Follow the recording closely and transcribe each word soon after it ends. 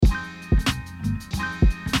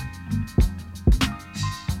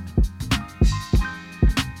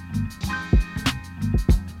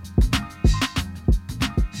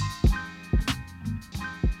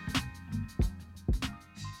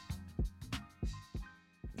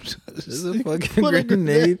It's a fucking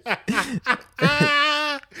grenade.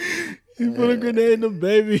 He put a grenade in the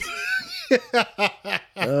baby.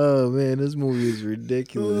 Oh man, this movie is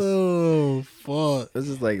ridiculous. Oh fuck! This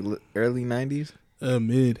is like early 90s?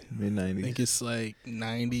 Mid 90s. I think it's like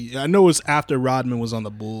 90. I know it's after Rodman was on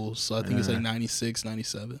the Bulls, so I think it's like 96,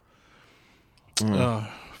 97.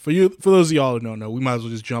 For those of y'all who don't know, we might as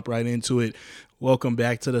well just jump right into it. Welcome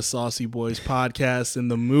back to the Saucy Boys podcast. And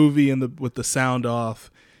the movie with the sound off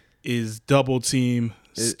is Double Team,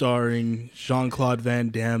 starring Jean-Claude Van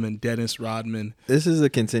Damme and Dennis Rodman. This is a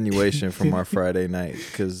continuation from our Friday night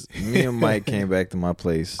because me and Mike came back to my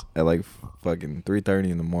place at like fucking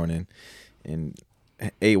 3:30 in the morning and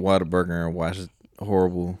ate Whataburger and watched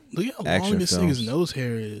horrible Look how action long this films. nigga's nose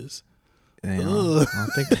hair is. Damn, I don't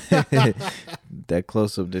think that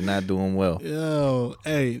close-up did not do him well. Yo,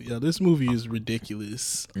 this movie is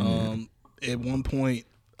ridiculous. At one point,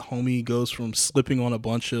 homie goes from slipping on a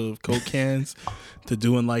bunch of Coke cans to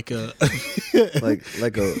doing like a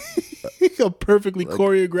like a a perfectly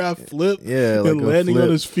choreographed flip, yeah, like and landing on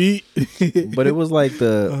his feet. But it was like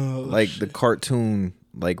the cartoon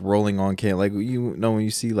like rolling on can, like you know when you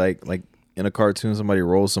see like in a cartoon somebody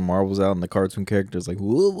rolls some marbles out and the cartoon character's like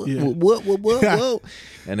whoa,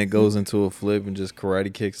 and it goes into a flip and just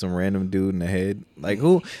karate kicks some random dude in the head. Like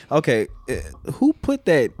who put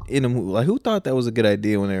that in a movie? Like who thought that was a good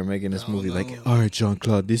idea when they were making this movie? Like, all right,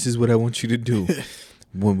 Jean-Claude, this is what I want you to do.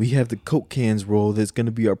 When we have the Coke cans roll, that's going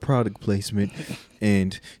to be our product placement,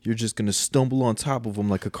 and you're just going to stumble on top of them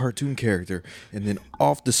like a cartoon character, and then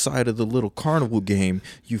off the side of the little carnival game,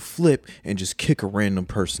 you flip and just kick a random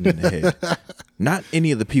person in the head. Not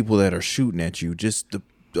any of the people that are shooting at you, just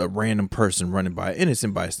a random person running by,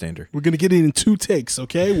 innocent bystander. We're going to get it in 2 takes,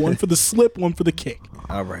 okay? One for the slip, one for the kick.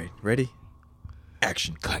 All right, ready?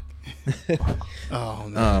 Action. Click.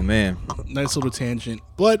 Oh man, nice little tangent.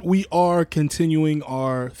 But we are continuing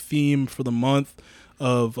our theme for the month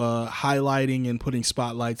of highlighting and putting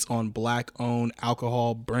spotlights on black-owned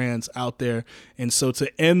alcohol brands out there. And so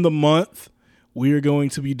to end the month, we're going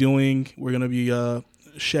to be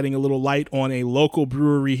shedding a little light on a local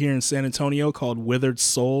brewery here in San Antonio called Withered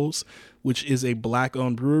Souls, which is a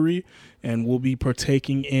black-owned brewery, and we'll be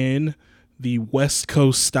partaking in the West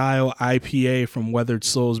Coast Style IPA from Withered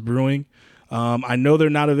Souls Brewing. I know they're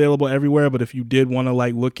not available everywhere, but if you did want to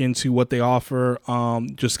like look into what they offer,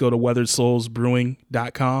 just go to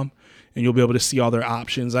weatheredsoulsbrewing.com and you'll be able to see all their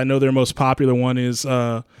options. I know their most popular one is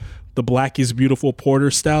the Black is Beautiful Porter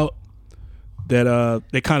Stout that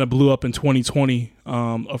they kind of blew up in 2020.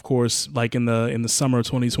 Of course, like in the summer of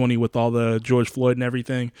 2020 with all the George Floyd and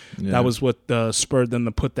everything. Yeah. That was what spurred them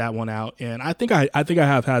to put that one out. And I think I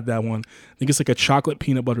have had that one. I think it's like a chocolate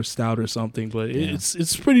peanut butter stout or something, but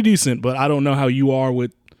it's pretty decent. But I don't know how you are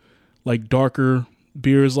with like darker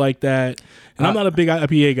beers like that. And I'm not a big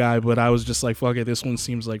IPA guy, but I was just like, fuck it, this one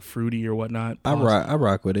seems like fruity or whatnot. I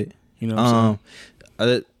rock with it. You know what I'm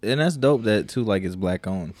saying? And that's dope that too, like it's black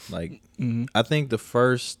owned. Like I think the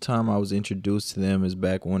first time I was introduced to them is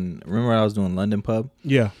back when, remember I was doing London Pub?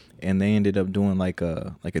 Yeah. And they ended up doing like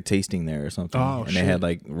a tasting there or something. Oh, and they had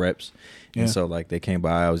like reps. Yeah. And so like they came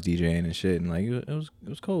by, I was DJing and shit, and like it was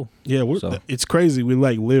cool. Yeah, it's crazy. We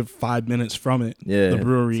like live 5 minutes from it. Yeah. The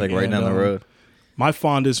brewery. It's like right down the road. My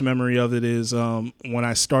fondest memory of it is when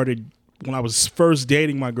I was first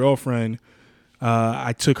dating my girlfriend.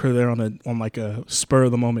 I took her there on like a spur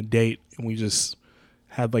of the moment date, and we just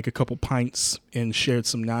had like a couple pints and shared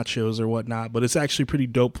some nachos or whatnot. But it's actually a pretty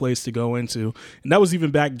dope place to go into, and that was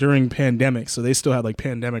even back during pandemic, so they still had like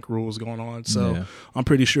pandemic rules going on. So I'm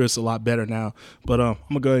pretty sure it's a lot better now. But I'm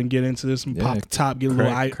gonna go ahead and get into this and pop the top, get a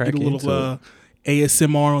little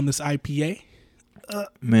ASMR on this IPA.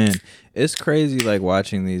 Man, it's crazy like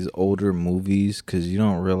watching these older movies because you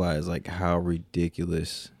don't realize like how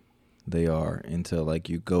ridiculous they are until like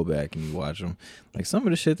you go back and you watch them. Like some of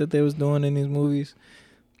the shit that they was doing in these movies,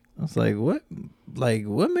 I was like, what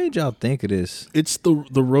made y'all think of this? It's the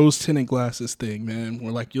rose tinted glasses thing, man,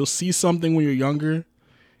 where like you'll see something when you're younger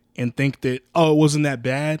and think that, oh, it wasn't that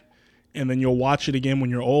bad, and then you'll watch it again when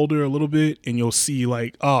you're older a little bit and you'll see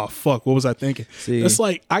like, oh fuck, what was I thinking? It's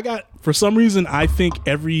like for some reason I think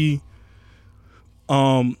every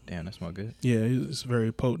damn, that smell good. Yeah, it's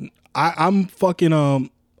very potent. I'm fucking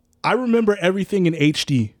I remember everything in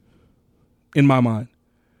HD in my mind.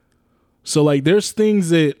 So like there's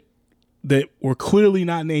things that were clearly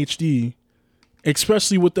not in HD,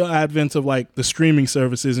 especially with the advent of like the streaming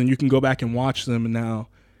services, and you can go back and watch them now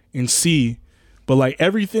and see. But like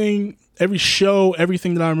every show,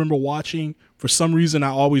 everything that I remember watching, for some reason I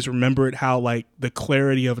always remember it how like the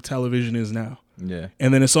clarity of a television is now. Yeah.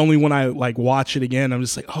 And then it's only when I like watch it again, I'm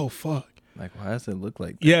just like, oh fuck. Like, why does it look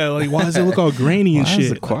like that? Yeah, like why does it look all grainy and why shit? Is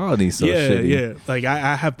the quality so yeah, shitty? Yeah. Like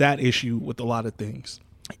I have that issue with a lot of things.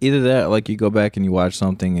 Either that, like you go back and you watch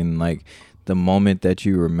something and like the moment that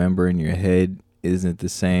you remember in your head isn't the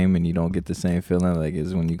same and you don't get the same feeling like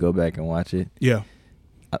is when you go back and watch it. Yeah.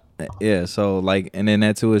 Yeah, so like, and then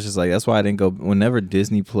that too is just like, that's why I didn't go, whenever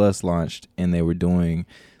Disney Plus launched and they were doing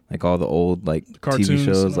like all the old like cartoons, TV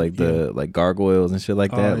shows, like the like Gargoyles and shit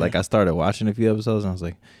like that. Like I started watching a few episodes and I was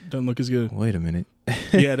like, doesn't look as good. Wait a minute.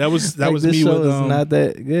 Yeah, that was like, was this me show with is not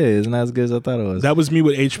that good. It's not as good as I thought it was. That was me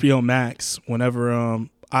with HBO Max. Whenever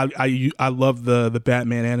I loved the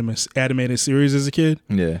Batman animated series as a kid.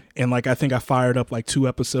 Yeah. And like I think I fired up like 2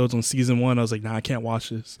 episodes on season 1. I was like, nah, I can't watch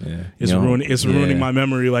this. Yeah. It's ruining my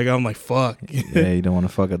memory. Like I'm like, fuck. Yeah, you don't want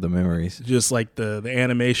to fuck up the memories. Just like the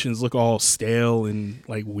animations look all stale and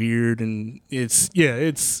like weird, and it's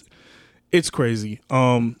crazy.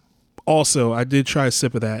 Also, I did try a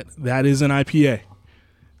sip of that. That is an IPA.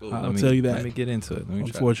 I'll tell you that. Let me get into it.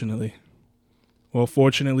 Unfortunately. Well,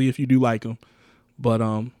 fortunately, if you do like them. But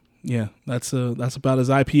yeah, that's about as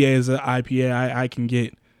IPA as an IPA I can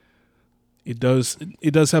get. It does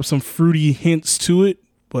have some fruity hints to it,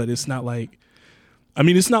 but it's not like, I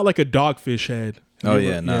mean, it's not like a Dogfish Head. Oh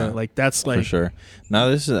yeah, no, like that's like for sure. Now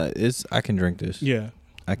this is I can drink this. Yeah,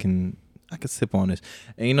 I can sip on this,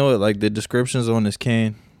 and you know what? Like the descriptions on this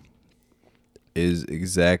can is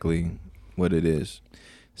exactly what it is: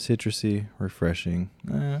 citrusy, refreshing.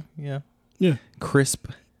 Yeah,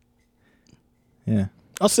 crisp. Yeah,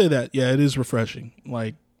 I'll say that. Yeah, it is refreshing.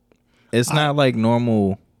 Like it's not like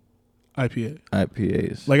normal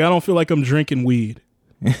IPAs. Like I don't feel like I'm drinking weed,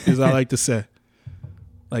 as I like to say.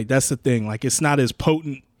 Like that's the thing. Like it's not as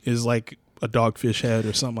potent as like a Dogfish Head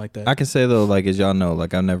or something like that. I can say though, like as y'all know,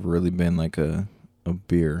 like I've never really been like a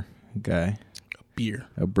beer guy.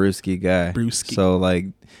 A brewski guy. So like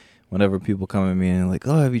whenever people come at me and like,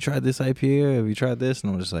 oh, have you tried this IPA? Or have you tried this?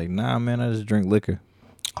 And I'm just like, nah, man, I just drink liquor.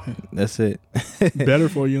 That's it. Better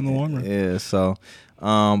for you in the long run. Yeah. So,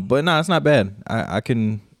 but no, it's not bad. I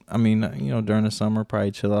mean, you know, during the summer,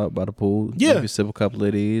 probably chill out by the pool. Yeah. Maybe sip a couple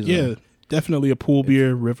of these. Yeah. Definitely a pool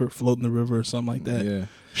beer, floating the river or something like that. Yeah.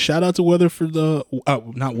 Shout out to Weathered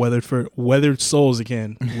Souls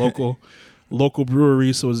again. Local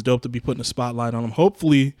brewery. So it's dope to be putting a spotlight on them.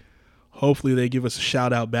 Hopefully they give us a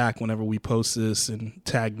shout out back whenever we post this and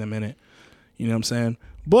tag them in it. You know what I'm saying?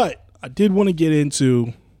 But I did want to get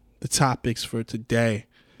into the topics for today.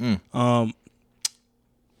 Chaku,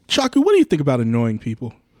 what do you think about annoying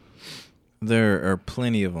people? There are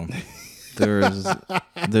plenty of them. There's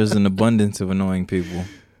an abundance of annoying people.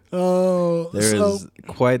 Oh, there is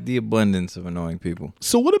quite the abundance of annoying people.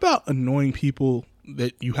 So what about annoying people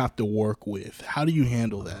that you have to work with? How do you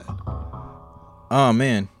handle that? Oh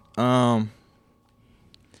man.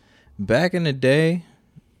 Back in the day,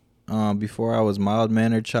 before I was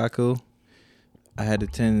mild-mannered Chaku, I had a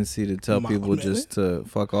tendency to tell people just to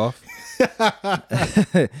fuck off.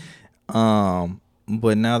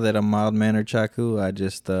 But now that I'm mild-mannered Chaku, I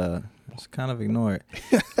just kind of ignore it.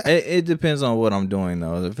 It depends on what I'm doing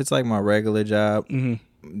though. If it's like my regular job,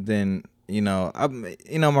 then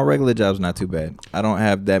my regular job's not too bad. I don't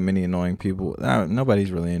have that many annoying people.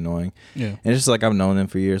 Nobody's really annoying. Yeah, and it's just like I've known them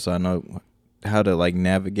for years, so I know how to like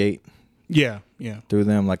navigate. Yeah. Through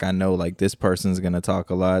them, like I know like this person's gonna talk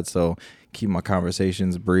a lot, so keep my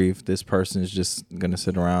conversations brief. This person's just gonna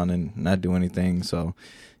sit around and not do anything, so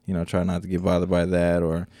try not to get bothered by that.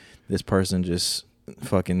 Or this person just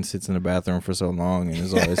fucking sits in the bathroom for so long and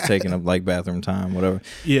is always taking up like bathroom time, whatever.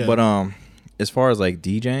 Yeah. But as far as like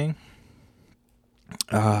DJing,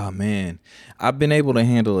 man, I've been able to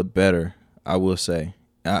handle it better, I will say.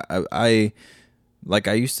 I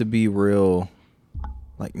used to be real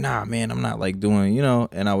like, nah, man, I'm not like doing,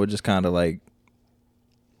 and I would just kind of like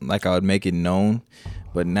I would make it known.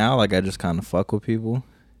 But now like I just kind of fuck with people.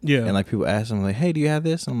 Yeah. And like people ask them like, hey, do you have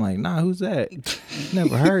this? I'm like, nah, who's that?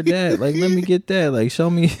 Never heard that. Like, let me get that. Like, show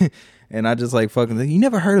me. And I just like fucking, you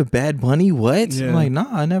never heard of Bad Bunny? What? Yeah. I'm like, nah,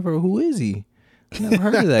 I never. Who is he? I never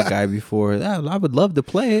heard of that guy before. I would love to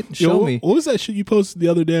play it. Show me. What was that shit you posted the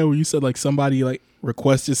other day where you said like somebody like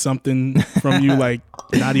requested something from you like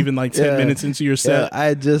not even like 10 minutes into your set? Yeah,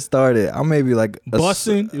 I just started. I'm maybe like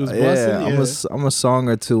bussing. It was bussing. I'm a song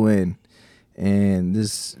or two in. And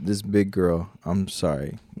this big girl, I'm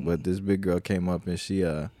sorry, but this big girl came up and she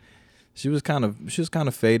was kind of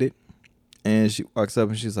faded, and she walks up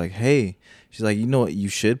and she's like, hey, she's like, you know what you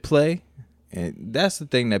should play? And that's the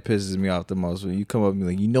thing that pisses me off the most, when you come up and be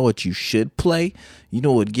like, you know what you should play? You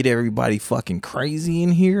know what would get everybody fucking crazy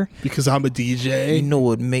in here? Because I'm a DJ. You know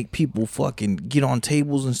what would make people fucking get on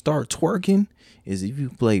tables and start twerking? Is if you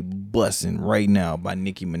play Bussin' Right Now by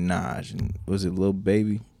Nicki Minaj. And was it Lil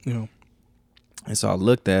Baby? Yeah. And so I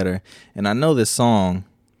looked at her, and I know this song,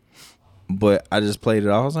 but I just played it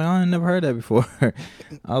off. I was like, I never heard that before.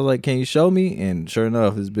 I was like, can you show me? And sure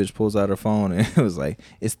enough, this bitch pulls out her phone and it was like,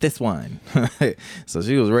 it's this one. So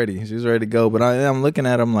she was ready. She was ready to go. But I'm looking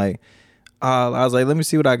at her, I'm like, I was like, let me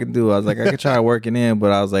see what I can do. I was like, I could try working in,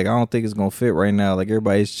 but I was like, I don't think it's going to fit right now. Like,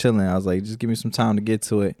 everybody's chilling. I was like, just give me some time to get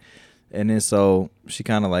to it. And then so she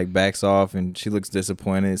kind of like backs off and she looks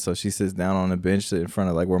disappointed. So she sits down on the bench in front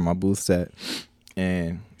of like where my booth's at.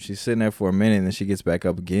 And she's sitting there for a minute, and then she gets back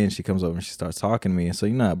up again. She comes over and she starts talking to me. And so,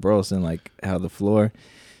 you know how Burleson, like, how the floor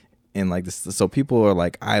and like this, so people are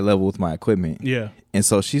like eye level with my equipment. Yeah. And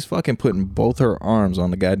so she's fucking putting both her arms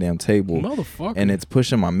on the goddamn table. Motherfucker. And it's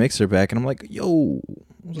pushing my mixer back. And I'm like, yo.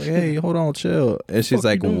 I was like, hey, hold on, chill. And she's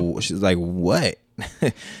like, what?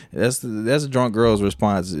 That's a drunk girl's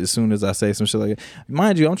response as soon as I say some shit like that.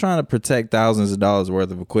 Mind you, I'm trying to protect thousands of dollars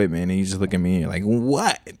worth of equipment, and you just look at me and you're like,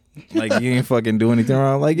 what? Like, you ain't fucking do anything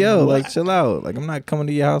wrong. I'm like, yo, like, chill out. Like, I'm not coming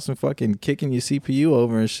to your house and fucking kicking your CPU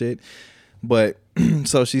over and shit. But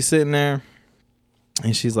so she's sitting there,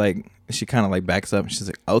 and she's like, she kind of like backs up, and she's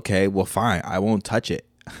like, okay, well, fine, I won't touch it.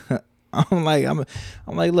 I'm like,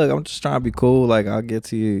 look, I'm just trying to be cool. Like, I'll get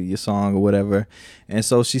to your song or whatever. And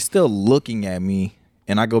so she's still looking at me,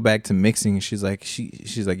 and I go back to mixing. And she's like,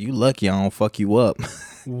 she's like, you lucky I don't fuck you up.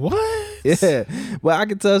 What? Yeah, but I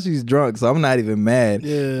can tell she's drunk, so I'm not even mad.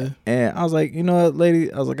 Yeah. And I was like, you know what,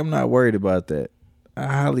 lady? I was like, I'm not worried about that. I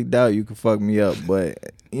highly doubt you can fuck me up,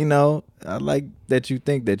 but you know, I like that you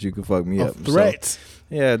think that you can fuck me up. Threat. So,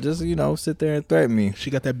 yeah, just, you know, sit there and threaten me. She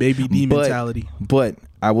got that baby D mentality. But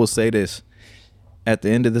I will say this: at the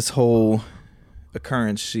end of this whole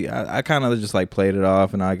occurrence, I kind of just like played it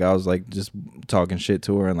off, and I was like just talking shit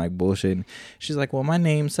to her and like bullshitting. She's like, well, my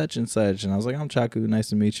name's such and such, and I was like, I'm Chaku, nice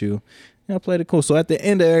to meet you. I played it cool. So at the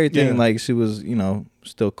end of everything, like, she was, you know,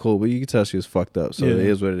 still cool, but you could tell she was fucked up. So it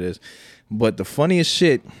is what it is. But the funniest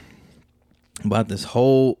shit about this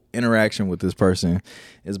whole interaction with this person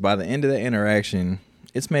is, by the end of the interaction,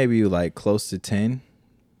 it's maybe like close to 10,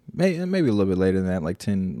 maybe a little bit later than that, like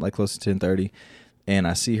 10, like close to 10:30, and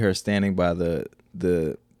I see her standing by the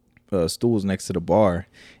stools next to the bar,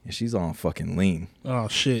 and she's on fucking lean. Oh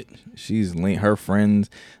shit. She's lean. Her friend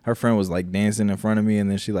was like dancing in front of me, and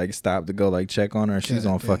then she like stopped to go like check on her, and she's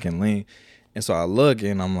on fucking lean. And so I look,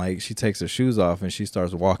 and I'm like, she takes her shoes off and she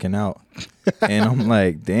starts walking out. And I'm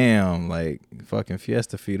like, damn, like fucking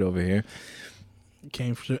Fiesta feet over here.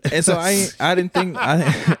 Came for and so I didn't think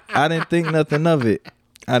nothing of it.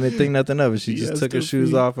 I didn't think nothing of it. She just took her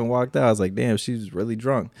shoes off and walked out. I was like, damn, she's really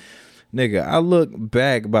drunk. Nigga, I look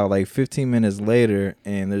back about like 15 minutes later,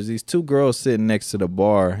 and there's these two girls sitting next to the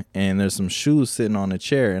bar, and there's some shoes sitting on a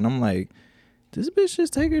chair. And I'm like, this bitch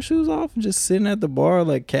just take her shoes off and just sitting at the bar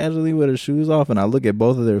like casually with her shoes off. And I look at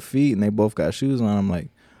both of their feet, and they both got shoes on. I'm like,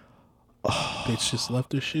 oh, bitch just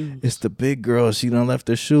left her shoes. It's the big girl. She done left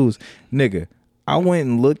her shoes. Nigga, I went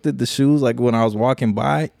and looked at the shoes like when I was walking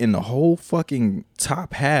by, and the whole fucking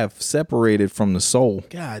top half separated from the sole.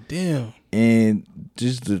 God damn. And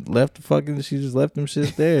just left the fucking, she just left them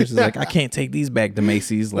shits there. She's like, I can't take these back to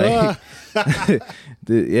Macy's. Like,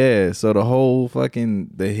 yeah. So the whole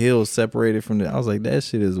fucking, the heel separated from the, I was like, that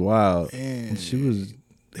shit is wild. And she was,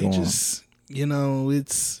 they just, you know,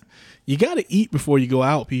 it's, you got to eat before you go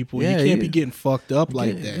out, people. Yeah, you can't be getting fucked up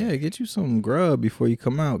like that. Yeah, get you some grub before you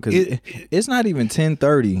come out. Because it's not even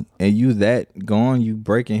 10:30 and you that gone, you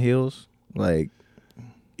breaking heels. Like,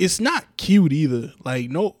 it's not cute either. Like,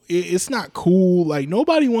 no, it's not cool. Like,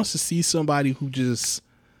 nobody wants to see somebody who just,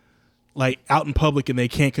 like, out in public and they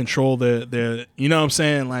can't control their you know what I'm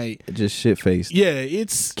saying? Like, just shit faced. Yeah,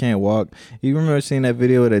 it's can't walk. You remember seeing that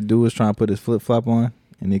video where that dude was trying to put his flip flop on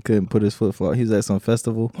and he couldn't put his flip flop? He was at some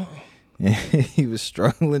festival and he was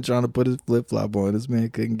struggling trying to put his flip flop on. This man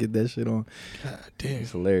couldn't get that shit on. God damn,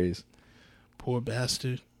 it's hilarious. Poor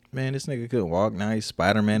bastard. Man, this nigga couldn't walk. Now he's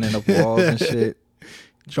Spider-Man up walls and shit.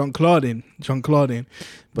 Jean-Claude.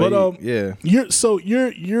 But yeah,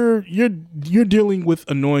 you're dealing with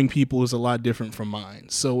annoying people is a lot different from mine.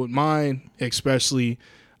 So with mine, especially,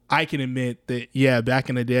 I can admit that, yeah, back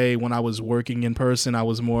in the day when I was working in person, I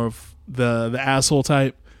was more of the asshole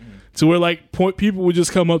type. To where like people would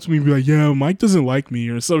just come up to me and be like, yeah, Mike doesn't like me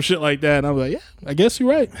or some shit like that. And I'm like, yeah, I guess you're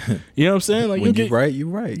right. You know what I'm saying? Like, when you're right, you're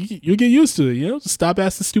right. You'll get used to it, you know, just stop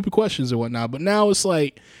asking stupid questions or whatnot. But now it's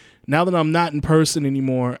like, now that I'm not in person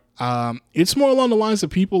anymore, it's more along the lines of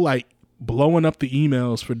people like blowing up the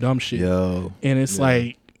emails for dumb shit. Yo. And it's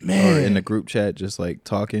like, man. Or in the group chat, just like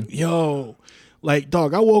talking. Yo. Like,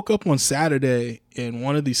 dog, I woke up on Saturday and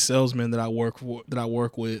one of these salesmen that I work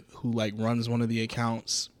with who like runs one of the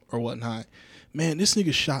accounts or whatnot, man, this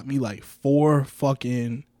nigga shot me like 4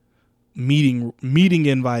 fucking meeting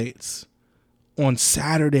invites on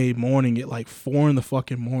Saturday morning at like 4 in the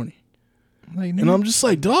fucking morning. Like, and I'm just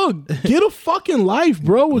like, dog, get a fucking life,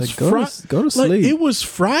 bro. It's like, go to sleep. Like, it was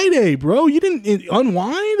Friday, bro. You didn't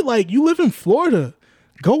unwind. Like, you live in Florida.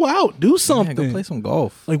 Go out, do something. Yeah, go play some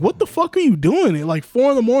golf. Like, what the fuck are you doing at like 4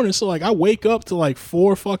 in the morning? So like, I wake up to like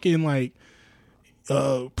 4 fucking like,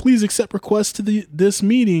 please accept requests to this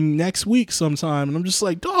meeting next week sometime. And I'm just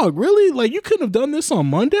like, dog, really? Like, you couldn't have done this on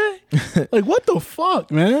Monday? Like, what the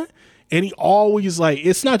fuck, man? And he always like,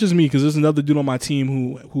 it's not just me, because there's another dude on my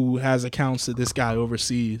team who has accounts that this guy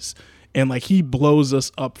oversees. And like, he blows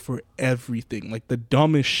us up for everything, like the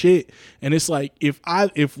dumbest shit. And it's like, if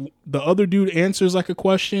the other dude answers like a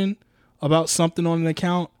question about something on an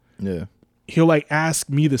account, yeah, he'll like ask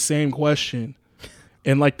me the same question.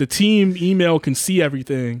 And like the team email can see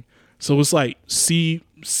everything. So it's like, see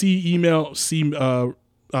email, what's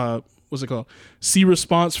it called? See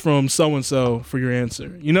response from so-and-so for your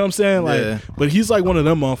answer. You know what I'm saying? Like, yeah. But he's like one of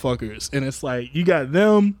them motherfuckers. And it's like, you got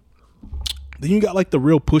them. Then you got like the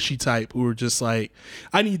real pushy type who are just like,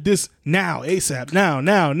 I need this now, ASAP, now.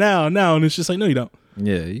 And it's just like, no, you don't.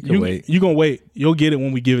 Yeah, you can wait. You're going to wait. You'll get it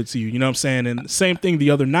when we give it to you. You know what I'm saying? And same thing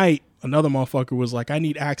the other night, another motherfucker was like, I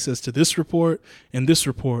need access to this report and this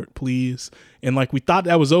report, please. And like, we thought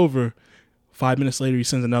that was over. 5 minutes later, he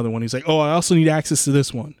sends another one. He's like, oh, I also need access to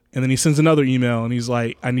this one. And then he sends another email and he's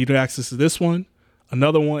like, I need access to this one.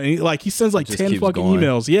 Another one. And he sends like 10 fucking going.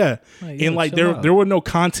 Emails. Yeah. Like, and like there were no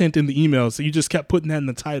content in the emails. So you just kept putting that in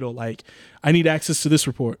the title. Like, I need access to this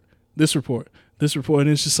report, this report, this report.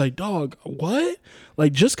 And it's just like, dog, what?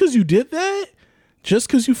 Like, just because you did that? Just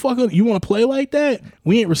because you want to play like that?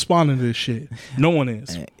 We ain't responding to this shit. No one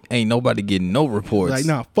is. Ain't nobody getting no reports. Like,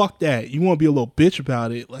 nah, fuck that. You want to be a little bitch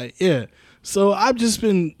about it. Like, yeah. So I've just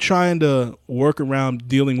been trying to work around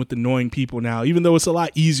dealing with annoying people now, even though it's a lot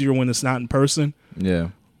easier when it's not in person. Yeah.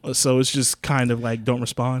 So it's just kind of like, don't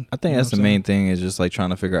respond. I think that's the main thing, is just like trying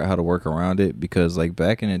to figure out how to work around it, because like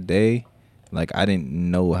back in the day, like I didn't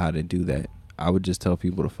know how to do that. I would just tell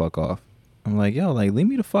people to fuck off. I'm like, yo, like leave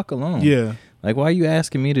me the fuck alone. Yeah. Like, why are you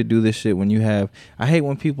asking me to do this shit when you have... I hate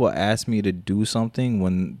when people ask me to do something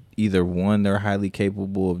when either one, they're highly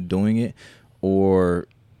capable of doing it, or...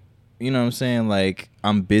 You know what I'm saying? Like,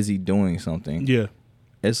 I'm busy doing something. Yeah.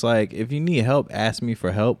 It's like, if you need help, ask me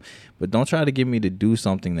for help. But don't try to get me to do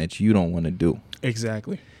something that you don't want to do.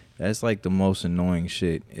 Exactly. That's like the most annoying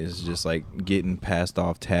shit, is just like getting passed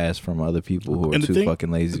off tasks from other people who are too fucking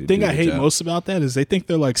lazy to do the thing I hate most about that is they think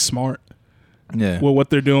they're like smart. Yeah. Well, what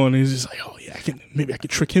they're doing is just like, oh yeah, maybe I can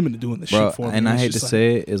trick him into doing this shit for me. And I hate to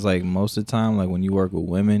say it, is like most of the time, like when you work with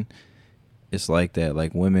women, it's like that.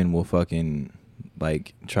 Like women will fucking...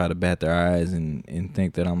 like try to bat their eyes and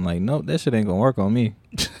think that I'm like, nope, that shit ain't gonna work on me.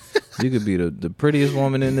 You could be the prettiest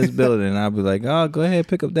woman in this building, and I'll be like, oh, go ahead,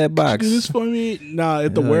 pick up that box. Do this for me. Nah,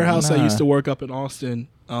 at the warehouse I used to work up in Austin,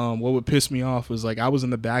 what would piss me off was like I was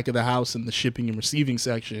in the back of the house in the shipping and receiving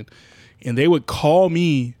section, and they would call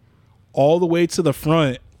me all the way to the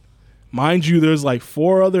front. Mind you, there's like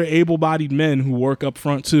 4 other able-bodied men who work up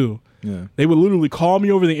front too. Yeah. They would literally call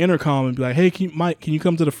me over the intercom and be like, hey, Mike, can you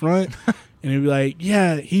come to the front? And he'd be like,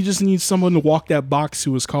 yeah, he just needs someone to walk that box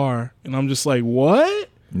to his car. And I'm just like, what?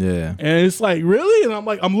 Yeah. And it's like, really? And I'm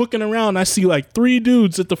like, I'm looking around. I see like 3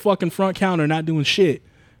 dudes at the fucking front counter not doing shit.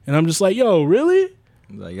 And I'm just like, yo, really?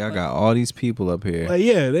 Like, y'all got all these people up here. Like,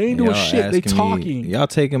 yeah, they ain't doing shit. They talking. Y'all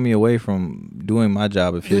taking me away from doing my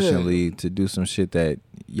job efficiently to do some shit that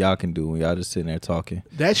y'all can do when y'all just sitting there talking.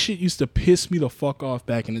 That shit used to piss me the fuck off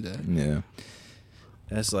back in the day. Yeah.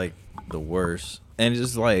 That's like the worst. And it's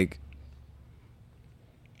just like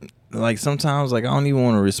sometimes like I don't even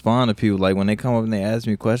want to respond to people. Like when they come up and they ask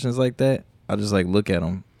me questions like that, I just like look at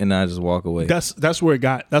them and I just walk away. That's where it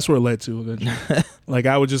led to eventually. Like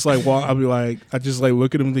I would just like walk. I'd be like, I just like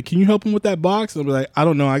look at them and like, can you help him with that box? And I'll be like, I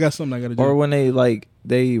don't know, I got something I gotta do. Or when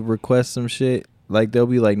they request some shit, like there'll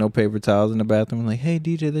be like no paper towels in the bathroom. I'm like, hey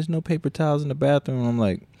DJ, there's no paper towels in the bathroom. And I'm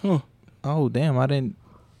like, oh damn, I didn't.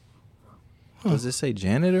 Does it say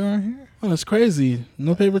janitor on here? Oh, that's crazy.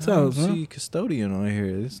 No paper towels. I don't see custodian on here.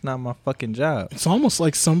 It's not my fucking job. It's almost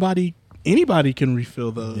like anybody can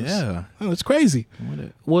refill those. Yeah. Oh, it's crazy.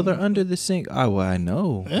 Well, they're under the sink. Oh, well, I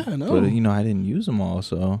know. Yeah, I know. But, I didn't use them all,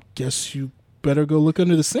 so. Guess you better go look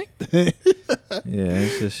under the sink. Yeah,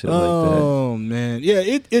 it's just shit like that. Oh man, yeah,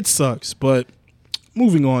 it sucks. But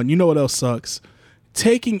moving on, you know what else sucks?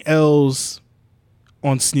 Taking L's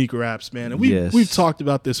on sneaker apps, man. And we've talked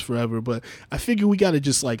about this forever, but I figure we got to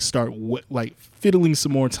just like start like fiddling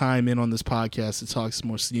some more time in on this podcast to talk some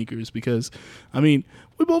more sneakers, because I mean,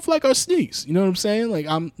 we both like our sneaks. You know what I'm saying? Like,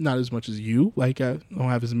 I'm not as much as you. Like, I don't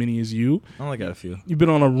have as many as you. I only got a few. You've been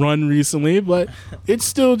on a run recently, but it's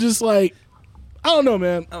still just like, I don't know,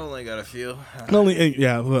 man. I only got a few.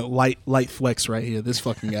 Light flex right here. This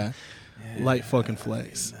fucking guy. Light fucking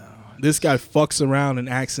flex. This guy fucks around and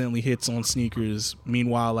accidentally hits on sneakers.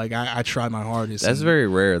 Meanwhile, like, I try my hardest. That's very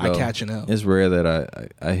rare, though. I catch an L. It's rare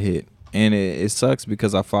that I hit. And it sucks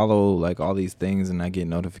because I follow, like, all these things and I get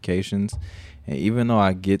notifications. And even though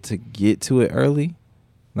I get to it early,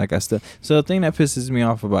 like, I still... So the thing that pisses me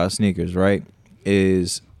off about sneakers, right,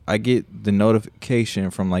 is I get the notification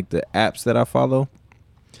from, like, the apps that I follow.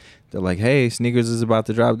 They're like, hey, sneakers is about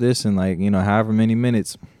to drop this in, like, you know, however many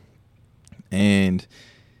minutes. And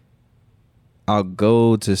I'll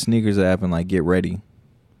go to sneakers app and like get ready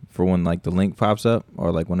for when like the link pops up,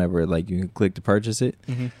 or like whenever like you can click to purchase it.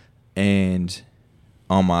 Mm-hmm. And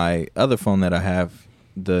on my other phone that I have,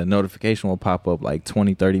 the notification will pop up like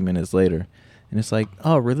 20-30 minutes later, and it's like,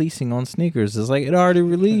 oh, releasing on sneakers. It's like, it already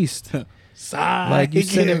released. Like,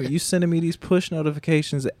 you sending me these push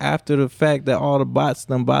notifications after the fact that all the bots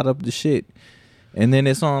done bought up the shit, and then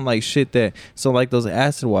it's on like shit that, so like those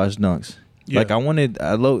acid wash dunks. Yeah. Like, I'm not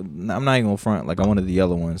even gonna front. Like, I wanted the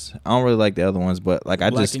yellow ones. I don't really like the other ones, but like, I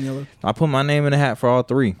put my name in the hat for all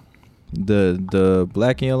three. The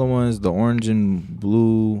black and yellow ones, the orange and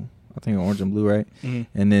blue. I think orange and blue, right?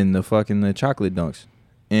 Mm-hmm. And then the chocolate dunks.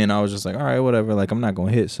 And I was just like, all right, whatever. Like, I'm not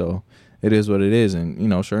gonna hit, so it is what it is. And you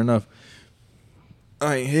know, sure enough,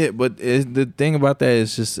 I ain't hit. But the thing about that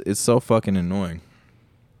is just, it's so fucking annoying.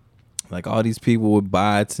 Like, all these people with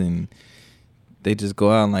bots, and they just go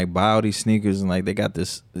out and like buy all these sneakers, and like they got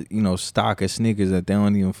this, you know, stock of sneakers that they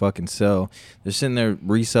don't even fucking sell. They're sitting there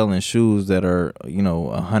reselling shoes that are, you know,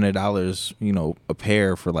 $100, you know, a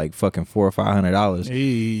pair for like fucking $400 or $500.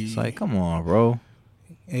 Hey. It's like, come on, bro.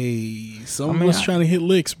 Hey, someone's trying to hit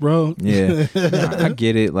licks, bro. Yeah, I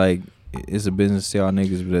get it. Like, it's a business to y'all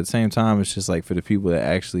niggas, but at the same time, it's just like for the people that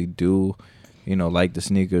actually do, you know, like the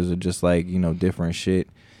sneakers or just like, you know, different shit,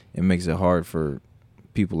 it makes it hard for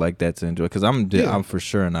people like that to enjoy, because I'm for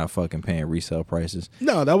sure not fucking paying resale prices.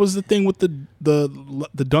 No, that was the thing with the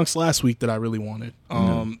dunks last week that I really wanted.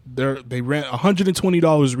 They ran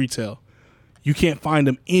 $120 retail. You can't find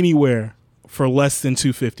them anywhere for less than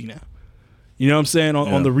 $250 now. You know what I'm saying,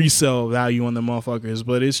 on the resale value on the motherfuckers.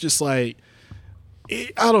 But it's just like,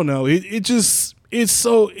 I don't know. It's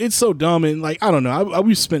so dumb, and like, I don't know.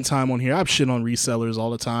 We've spent time on here. I've shit on resellers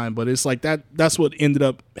all the time, but it's like that's what ended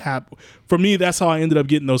up for me. That's how I ended up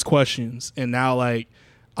getting those questions, and now like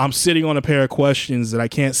I'm sitting on a pair of questions that I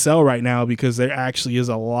can't sell right now because there actually is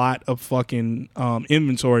a lot of fucking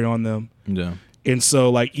inventory on them. Yeah. And so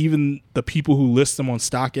like, even the people who list them on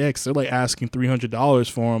StockX, they're like asking $300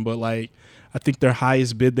 for them, but like I think their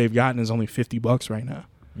highest bid they've gotten is only $50 right now.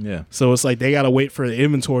 Yeah. So it's like they got to wait for the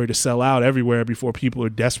inventory to sell out everywhere before people are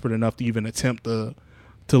desperate enough to even attempt to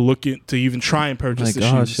even try and purchase the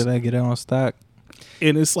shoes. Should I get it on stock?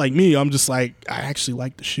 And it's like me, I'm just like, I actually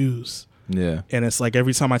like the shoes. Yeah. And it's like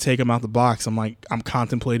every time I take them out the box, I'm like, I'm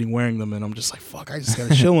contemplating wearing them, and I'm just like, fuck, I just got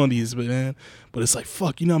to chill on these, but it's like,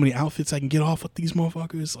 fuck, you know how many outfits I can get off with these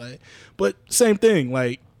motherfuckers? Like, but same thing,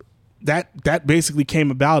 like, that basically came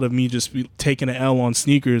about of me just taking an L on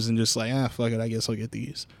sneakers and just like, fuck it, I guess I'll get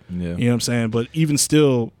these. Yeah. You know what I'm saying? But even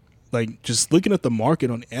still, like, just looking at the market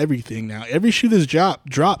on everything now, every shoe that's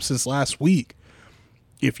dropped since last week,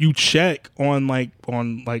 if you check on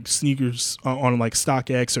sneakers on like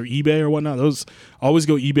StockX or eBay or whatnot, those always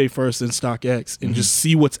go eBay first, then StockX, and just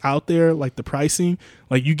see what's out there, like the pricing.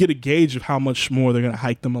 Like, you get a gauge of how much more they're gonna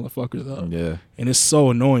hike them motherfuckers up. Yeah. And it's so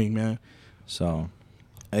annoying, man. So.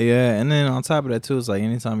 Yeah, and then on top of that too, it's like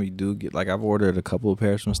anytime you do get, like, I've ordered a couple of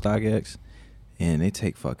pairs from StockX, and they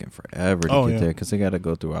take fucking forever to get there because they got to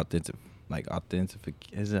go through authentication?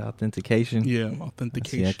 Yeah,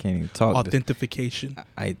 authentication. See, I can't even talk. Authentication.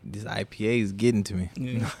 This IPA is getting to me.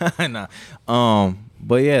 Yeah. Nah.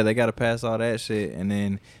 But yeah, they got to pass all that shit, and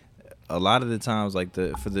then a lot of the times, like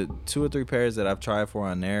for the 2 or 3 pairs that I've tried for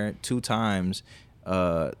on there, 2 times,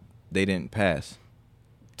 they didn't pass.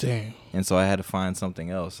 Damn. And so I had to find something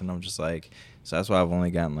else, and I'm just like, so that's why I've only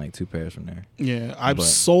gotten like 2 pairs from there. Yeah, I've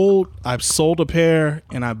sold a pair,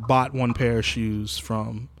 and I bought 1 pair of shoes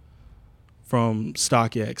from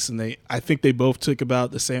StockX, and I think they both took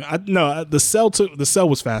about the same. The sell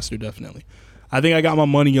was faster, definitely. I think I got my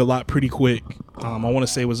money a lot pretty quick. I want to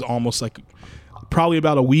say it was almost like probably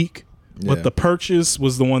about a week. But the purchase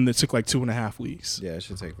was the one that took like 2.5 weeks. Yeah, it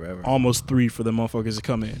should take forever. Almost 3 for the motherfuckers to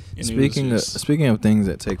come in. And speaking of things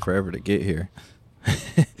that take forever to get here,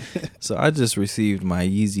 so I just received my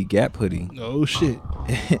Yeezy Gap hoodie. Oh shit!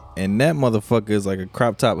 And that motherfucker is like a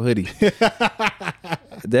crop top hoodie.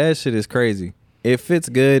 That shit is crazy. It fits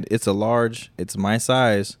good. It's a large. It's my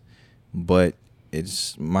size, but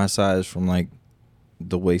it's my size from like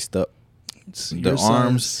the waist up. The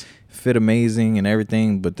arms fit amazing and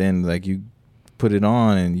everything, but then like you put it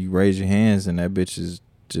on and you raise your hands and that bitch is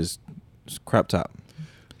just crop top.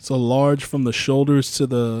 So large from the shoulders to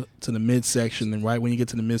the midsection, and right when you get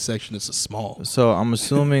to the midsection, it's a small. So I'm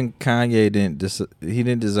assuming Kanye didn't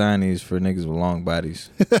design these for niggas with long bodies,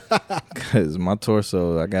 because my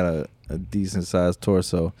torso, I got a decent sized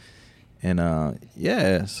torso, and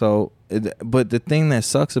yeah. So, but the thing that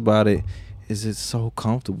sucks about it is it's so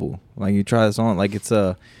comfortable. Like you try this on, like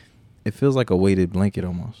it feels like a weighted blanket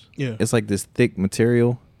almost. Yeah, it's like this thick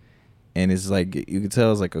material, and it's like you can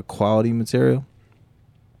tell it's like a quality material.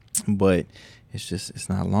 But it's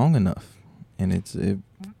not long enough, and it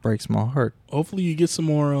breaks my heart. Hopefully you get some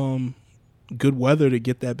more good weather to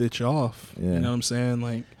get that bitch off. Yeah. You know what I'm saying?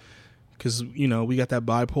 Like, because we got that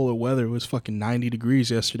bipolar weather. It was fucking 90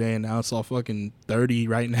 degrees yesterday, and now it's all fucking 30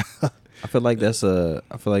 right now. I feel like that's gonna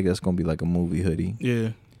be like a movie hoodie. Yeah.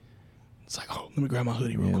 It's like, oh, let me grab my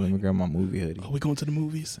hoodie real quick. Let me grab my movie hoodie. Are we going to the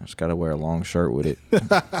movies? I just gotta wear a long shirt with it,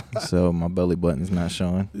 so my belly button's not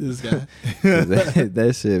showing. This guy.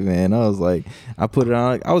 that shit, man. I was like, I put it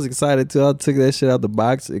on. I was excited too. I took that shit out the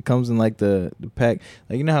box. It comes in like the pack.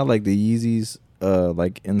 Like you know how like the Yeezys,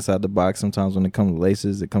 like inside the box. Sometimes when it comes with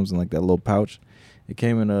laces, it comes in like that little pouch. It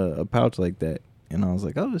came in a pouch like that, and I was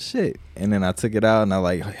like, oh shit. And then I took it out and I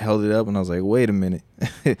like held it up and I was like, wait a minute.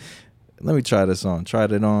 Let me try this on.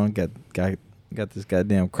 Tried it on. Got this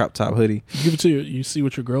goddamn crop top hoodie. Give it to you see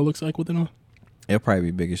what your girl looks like with it on? It'll probably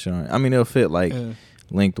be big as showing. I mean, it'll fit like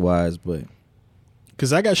lengthwise, but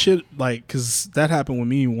because I got shit like because that happened with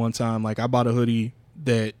me one time. Like I bought a hoodie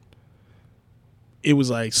that it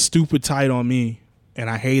was like stupid tight on me, and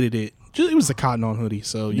I hated it. It was a cotton on hoodie,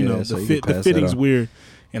 so the fitting's weird.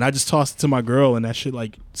 And I just tossed it to my girl, and that shit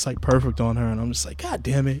like it's like perfect on her, and I'm just like, God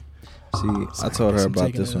damn it. See, I told her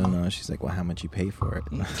about this one. She's like, well, how much you pay for it?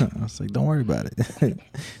 I was like, don't worry about it.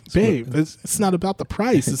 Babe, it's not about the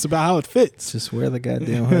price. It's about how it fits. Just wear the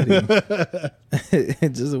goddamn hoodie.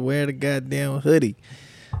 Just wear the goddamn hoodie.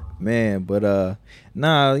 Man, but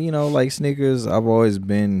nah, like sneakers, I've always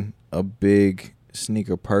been a big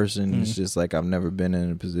sneaker person. It's just like I've never been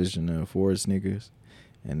in a position to afford sneakers.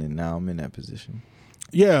 And then now I'm in that position.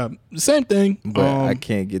 Yeah, same thing. But I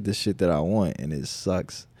can't get the shit that I want, and it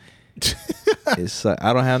sucks. I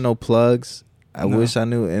don't have no plugs. I wish I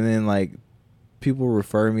knew. And then like people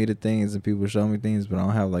refer me to things and people show me things, but I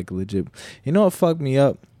don't have like legit. You know what fucked me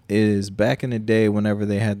up is back in the day whenever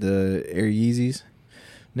they had the Air Yeezys,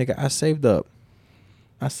 nigga, I saved up.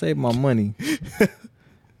 I saved my money.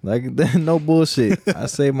 Like no bullshit. I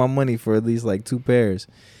saved my money for at least like 2 pairs,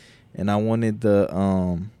 and I wanted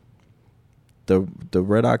the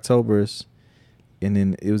Red Octobers. And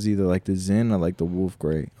then it was either like the Zen or like the Wolf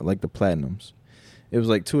Gray or like the Platinums. It was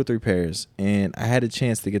like 2 or 3 pairs. And I had a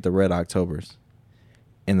chance to get the Red Octobers.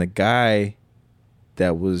 And the guy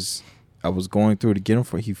I was going through to get them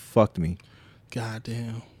for, he fucked me. God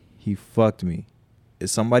damn. He fucked me.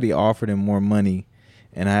 If somebody offered him more money,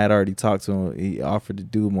 and I had already talked to him, he offered the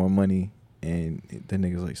dude more money. And the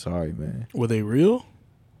nigga's like, sorry, man. Were they real?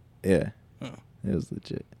 Yeah. Oh. It was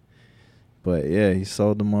legit. But yeah, he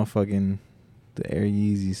sold the motherfucking... the Air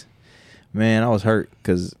Yeezys. Man, I was hurt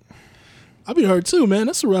because I'd be hurt too, man.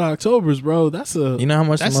 That's the Red Octobers, bro. That's a you know how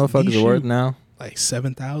much the motherfuckers are worth now? Like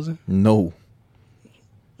 7,000? No.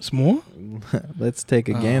 It's more? Let's take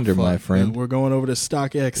a gander, my friend. Man, we're going over to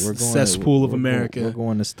StockX, cesspool of America. We're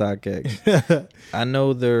going to StockX. I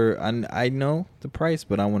know I know the price,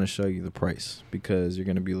 but I want to show you the price because you're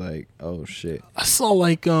gonna be like, oh shit. I saw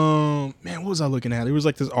like man, what was I looking at? It was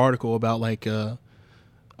like this article about like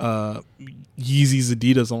Yeezy's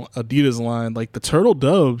Adidas line, like the Turtle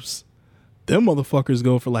Doves, them motherfuckers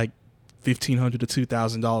go for like $1,500 to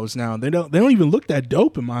 $2,000 now. They don't even look that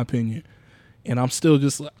dope in my opinion. And I'm still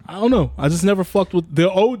just like, I don't know. I just never fucked with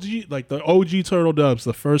the OG Turtle Doves,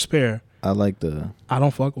 the first pair. I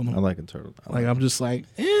don't fuck with them. I like a turtle. I'm just like,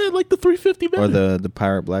 like the 350 better. Or the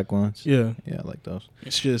pirate black ones. Yeah. Yeah, I like those.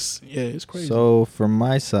 It's just, it's crazy. So for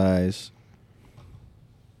my size,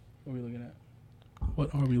 what are we looking at?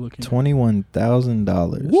 What are we looking at?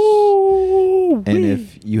 $21,000. Woo! And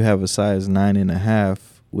if you have a size 9.5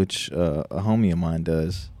 which a homie of mine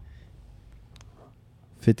does,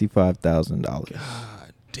 $55,000.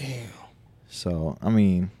 God damn. So I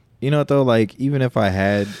mean, you know what though, like even if I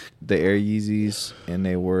had the Air Yeezys and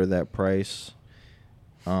they were that price,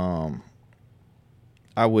 I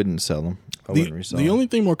wouldn't sell them. I wouldn't resell them. The only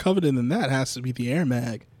thing more coveted than that has to be the Air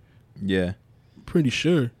Mag. Yeah, pretty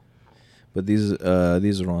sure. But these are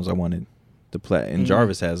the ones I wanted. And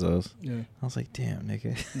Jarvis has those. Yeah. I was like, damn,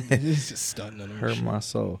 nigga. It's just stunning. Hurt my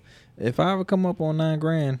soul. If I ever come up on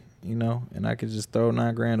 $9,000, you know, and I could just throw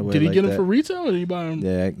 $9,000 away. Did he like get them for retail or did he buy them?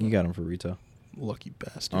 Yeah, he got them for retail. Lucky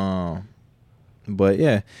bastard. But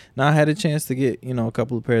yeah, now I had a chance to get, you know, a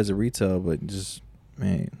couple of pairs of retail, but just,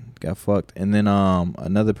 man, got fucked. And then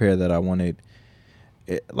another pair that I wanted,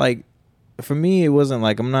 like, for me, it wasn't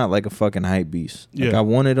like, I'm not like a fucking hype beast. Like, I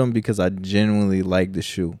wanted them because I genuinely liked the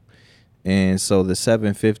shoe. And so the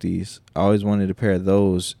 750s, I always wanted a pair of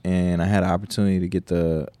those, and I had an opportunity to get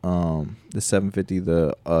the 750,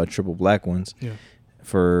 the triple black ones,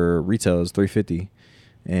 for retail is $350,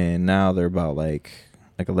 and now they're about like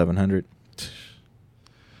 $1,100.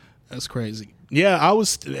 That's crazy. Yeah, I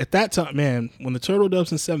was at that time, man. When the Turtle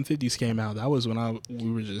Doves and 750s came out, that was when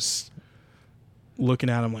we were just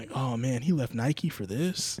looking at them like, oh man, he left Nike for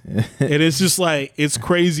this, and it's just like it's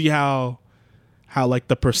crazy how like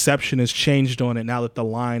the perception has changed on it now that the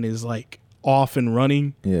line is like off and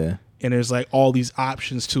running. Yeah. And there's like all these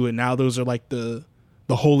options to it. Now those are like the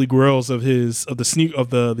holy grails of the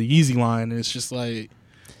Yeezy line. And it's just like,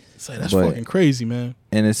 that's fucking crazy, man.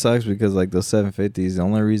 And it sucks because like those 750s, the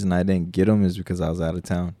only reason I didn't get them is because I was out of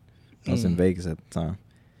town. I was in Vegas at the time.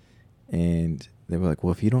 And they were like,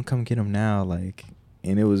 well, if you don't come get them now, like,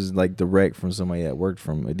 and it was like direct from somebody that worked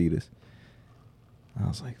from Adidas. I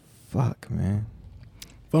was like, fuck, man.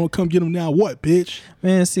 If I don't come get them now, what, bitch?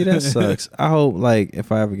 Man, see, that sucks. I hope, like,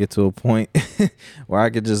 if I ever get to a point where I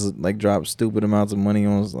could just, like, drop stupid amounts of money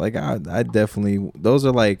on, like, I definitely, those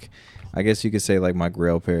are, like, I guess you could say, like, my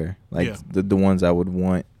grail pair. Like, the ones I would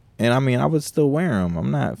want. And, I mean, I would still wear them.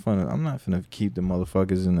 I'm not finna keep the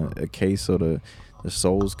motherfuckers in a case so the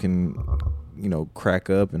soles can, you know, crack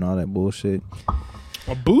up and all that bullshit.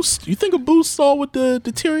 A Boost? You think a Boost sole would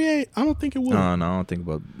deteriorate? I don't think it would. No, I don't think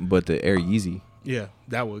about. But the Air Yeezy. Yeah,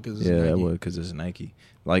 that would because Nike. That would because it's Nike.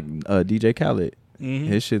 Like DJ Khaled,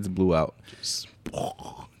 his shit's blew out.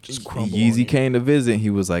 Just crumble. Yeezy came to visit. He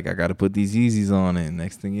was like, I got to put these Yeezys on, and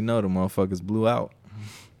next thing you know, the motherfuckers blew out.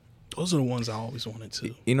 Those are the ones I always wanted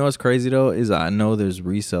to. You know what's crazy though is I know there's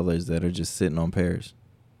resellers that are just sitting on pairs.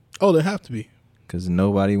 Oh, there have to be. Because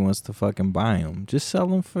nobody wants to fucking buy them. Just sell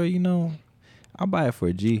them for, you know. I'll buy it for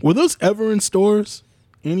a G. Were those ever in stores?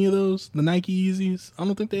 Any of those? The Nike Yeezys? I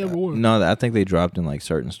don't think they ever were. No, I think they dropped in like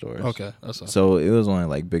certain stores. Okay. That's awesome. So it was only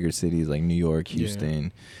like bigger cities like New York,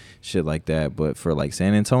 Houston, shit like that. But for like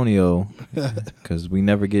San Antonio, because we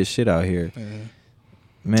never get shit out here.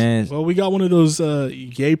 Man. Well, we got one of those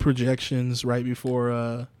yay projections right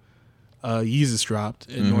before Yeezus dropped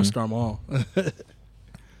in North Star Mall.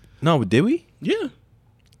 No, but did we? Yeah.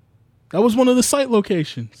 That was one of the site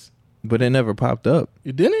locations. But it never popped up.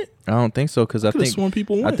 It didn't? I don't think so because I think sworn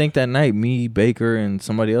people went. I think that night me, Baker, and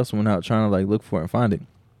somebody else went out trying to like look for it and find it.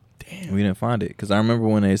 Damn. We didn't find it because I remember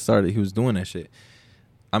when they started, he was doing that shit.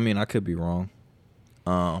 I mean, I could be wrong.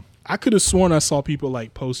 I could have sworn I saw people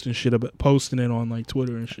like posting it on like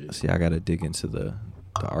Twitter and shit. See, I gotta dig into the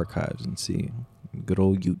archives and see. Good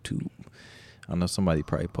old YouTube. I know somebody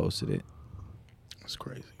probably posted it. That's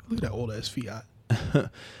crazy. Look at that old ass Fiat.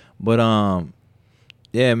 But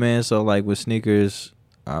yeah, man. So like with sneakers,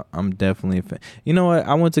 I'm definitely a fan. You know what?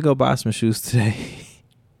 I went to go buy some shoes today.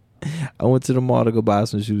 I went to the mall to go buy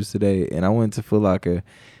some shoes today, and I went to Foot Locker,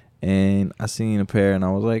 and I seen a pair, and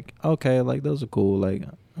I was like, okay, like those are cool. Like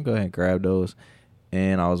I'll go ahead and grab those.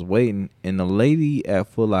 And I was waiting, and the lady at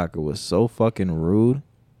Foot Locker was so fucking rude.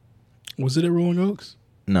 Was it at Rolling Oaks?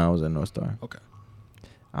 No, it was at North Star. Okay.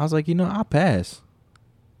 I was like, you know, I'll pass.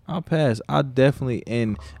 I'll definitely,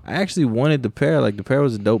 and I actually wanted the pair. Like the pair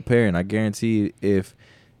was a dope pair, and I guarantee if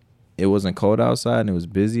it wasn't cold outside and it was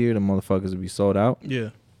busier, the motherfuckers would be sold out. Yeah.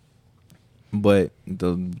 But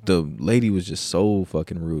the lady was just so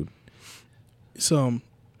fucking rude. So,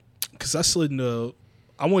 because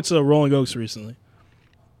I went to Rolling Oaks recently,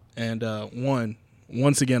 and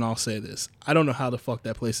once again, I'll say this. I don't know how the fuck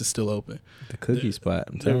that place is still open. The cookie spot,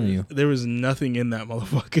 I'm telling you. There was nothing in that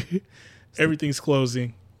motherfucker. Everything's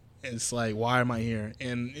closing. It's like, why am I here?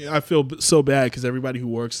 And I feel so bad because everybody who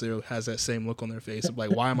works there has that same look on their face of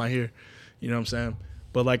like, why am I here? You know what I'm saying?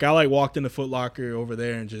 But like, I like walked into Foot Locker over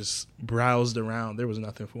there and just browsed around. There was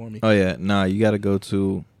nothing for me. Oh yeah, nah. You got to go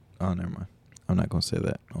to. Oh, never mind. I'm not gonna say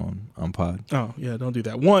that on pod. Oh yeah, don't do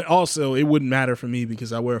that. One, also, it wouldn't matter for me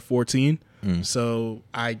because I wear a 14, so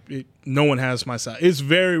no one has my size. It's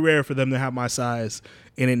very rare for them to have my size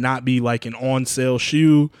and it not be like an on sale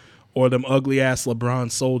shoe or them ugly ass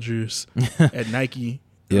LeBron soldiers at Nike.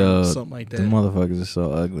 Yo, something like that. The motherfuckers are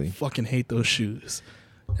so ugly. Fucking hate those shoes.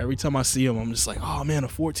 Every time I see them, I'm just like, oh man, a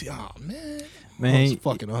 14. Oh man, man, it's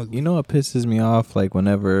fucking ugly. You know what pisses me off? Like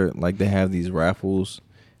whenever like they have these raffles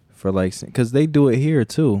for like, because they do it here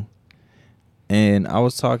too. And I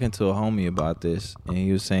was talking to a homie about this, and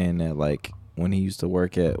he was saying that like when he used to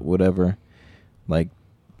work at whatever, like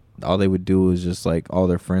all they would do is just like all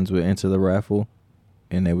their friends would enter the raffle,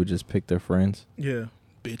 and they would just pick their friends. Yeah,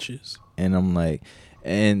 bitches. And I'm like,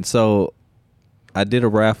 and so I did a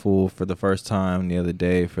raffle for the first time the other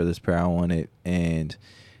day for this pair I wanted, and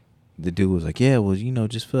the dude was like, yeah, well, you know,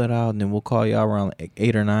 just fill it out, and then we'll call y'all around like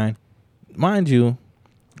 8 or 9. Mind you,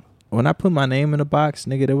 when I put my name in the box,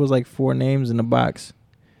 nigga, there was like 4 names in the box.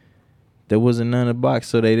 There wasn't none in the box,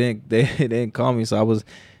 so they didn't call me. So I was,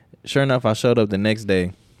 sure enough, I showed up the next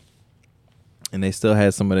day, and they still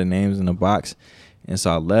had some of the names in the box, and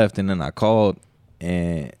so I left, and then I called.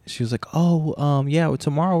 And she was like, oh, yeah, well,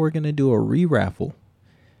 tomorrow we're going to do a re-raffle.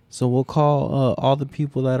 So we'll call all the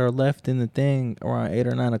people that are left in the thing around 8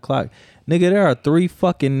 or 9 o'clock. Nigga, there are 3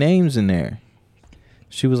 fucking names in there.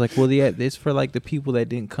 She was like, well, yeah, it's for, like, the people that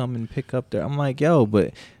didn't come and pick up their. I'm like, yo,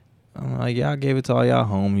 but I'm like, y'all gave it to all y'all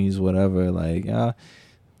homies, whatever. Like, y'all,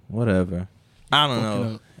 whatever. I don't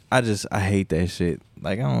know. I hate that shit.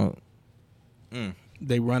 Like, I don't.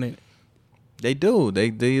 They run it. They do.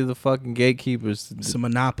 They're the fucking gatekeepers. It's a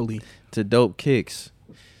monopoly. To dope kicks.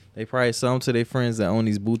 They probably sell them to their friends that own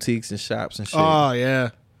these boutiques and shops and shit. Oh, yeah.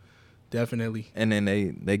 Definitely. And then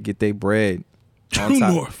they get their bread True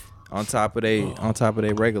North. on top of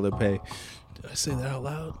their regular pay. Did I say that out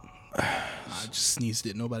loud? I just sneezed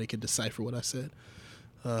it. Nobody could decipher what I said.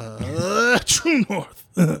 True North.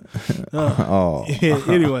 Oh.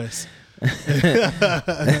 Anyways.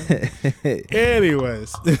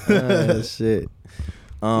 Shit.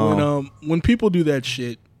 When people do that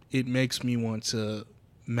shit, it makes me want to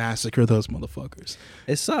massacre those motherfuckers.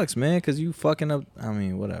 It sucks, man, because you fucking up. I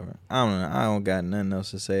mean, whatever. I don't know. I don't got nothing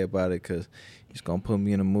else to say about it because it's gonna put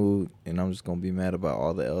me in a mood, and I'm just gonna be mad about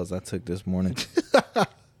all the L's I took this morning.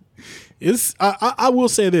 I will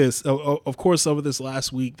say this. Of course, over this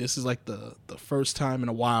last week, this is like the first time in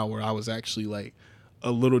a while where I was actually like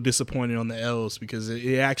a little disappointed on the L's because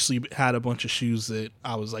it actually had a bunch of shoes that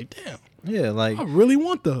I was like, damn, yeah, like I really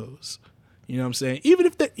want those. You know what I'm saying?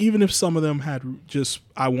 Even if some of them had just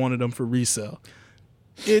I wanted them for resale,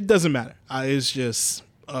 it doesn't matter. It's just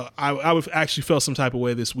I would actually felt some type of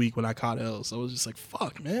way this week when I caught L's. I was just like,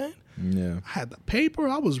 fuck, man. Yeah, I had the paper.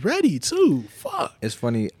 I was ready too. Fuck. It's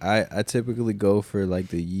funny. I typically go for like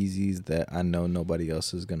the Yeezys that I know nobody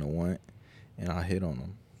else is gonna want, and I'll hit on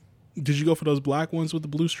them. Did you go for those black ones with the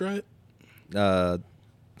blue stripe? I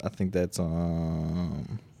think that's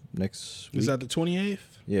next week. Is that the 28th?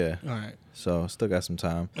 Yeah. All right. So still got some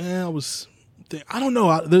time. I don't know.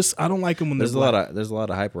 I don't like them when there's a lot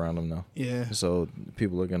of hype around them though. Yeah. So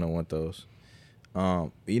people are gonna want those.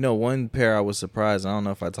 You know, one pair I was surprised. I don't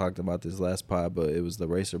know if I talked about this last pod, but it was the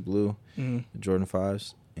Racer Blue, the Jordan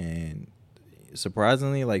 5s, and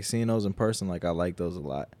surprisingly, like seeing those in person, like I like those a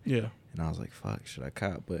lot. Yeah. And I was like, fuck, should I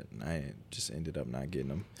cop? But I just ended up not getting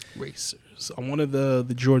them. Racers. I wanted the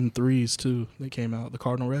Jordan 3s, too. They came out. The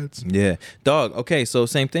Cardinal Reds. Yeah. Dog, okay, so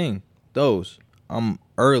same thing. Those. I'm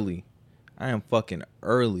early. I am fucking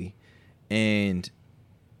early. And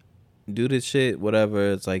do this shit,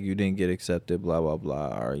 whatever. It's like you didn't get accepted, blah, blah,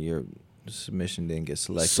 blah. Or your submission didn't get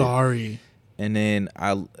selected. Sorry. And then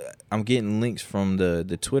I'm getting links from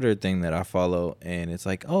the Twitter thing that I follow, and it's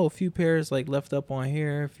like, oh, a few pairs like left up on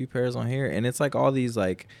here, a few pairs on here, and it's like all these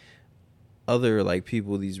like other like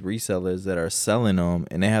people, these resellers that are selling them,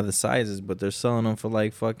 and they have the sizes, but they're selling them for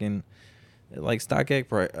like fucking like StockX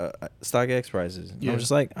prices. Yeah. I'm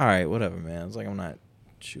just like, all right, whatever, man. It's like I'm not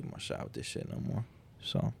shooting my shot with this shit no more.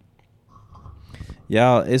 So,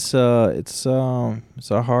 yeah, it's a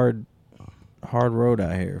hard road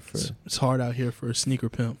out here it's hard out here for a sneaker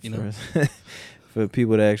pimp, you know, for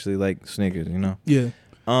people that actually like sneakers, you know. Yeah.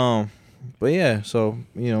 But yeah, so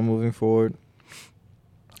you know, moving forward.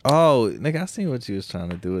 Oh, nigga, I seen what you was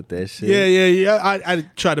trying to do with that shit. Yeah. I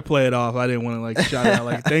tried to play it off. I didn't want to like shout out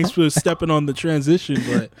like thanks for stepping on the transition,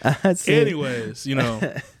 but anyways, you know,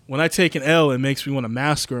 when I take an L, it makes me want to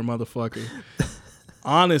massacre a motherfucker.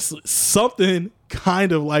 Honestly, something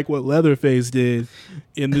kind of like what Leatherface did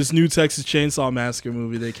in this new Texas Chainsaw Massacre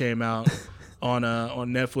movie that came out on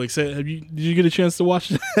Netflix. Did you get a chance to watch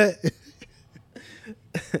that?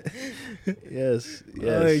 Yes.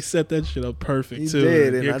 They set that shit up perfect, He too.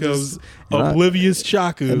 did, and Here I comes just- Oblivious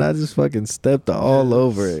Chaku. And I just fucking stepped all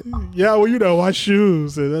over it. Yeah, well, my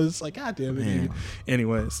shoes. And I was like, God damn it. Man. Dude.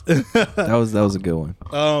 Anyways. That was a good one.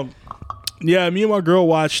 Yeah, me and my girl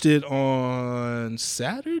watched it on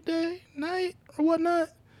Saturday night or whatnot.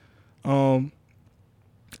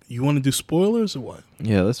 You want to do spoilers or what?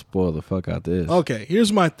 Yeah, let's spoil the fuck out this. Okay,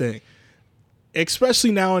 here's my thing.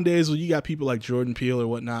 Especially nowadays when you got people like Jordan Peele or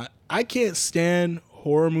whatnot, I can't stand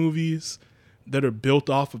horror movies that are built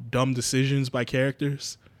off of dumb decisions by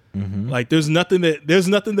characters. Mm-hmm. Like there's nothing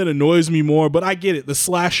that annoys me more, but I get it. The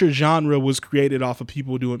slasher genre was created off of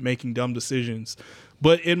people making dumb decisions.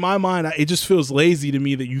 But in my mind, it just feels lazy to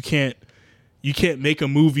me that you can't make a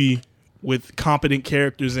movie with competent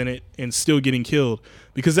characters in it and still getting killed,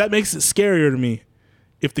 because that makes it scarier to me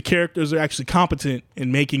if the characters are actually competent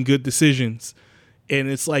in making good decisions. And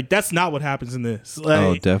it's like, that's not what happens in this.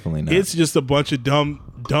 Like, definitely not. It's just a bunch of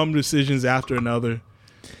dumb decisions after another.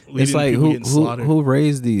 It's like who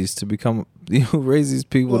raised these to become who raised these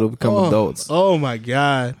people to become adults? Oh my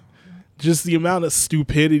God. Just the amount of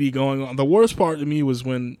stupidity going on. The worst part to me was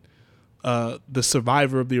when the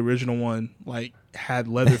survivor of the original one had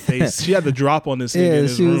Leatherface. She had the drop on this nigga in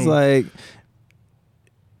his room. Was like,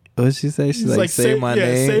 what'd she say? She's like, say my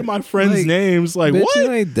name. Say my friends' names. Like, bitch, what?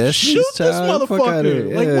 You ain't Shoot this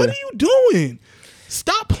motherfucker. Like, what are you doing?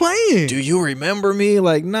 Stop playing. Do you remember me?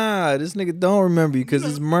 Like, nah, this nigga don't remember you because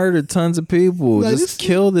he's murdered tons of people. Like, just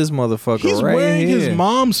kill this motherfucker he's right wearing here. his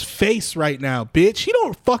mom's face right now, bitch. He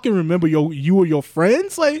don't fucking remember you or your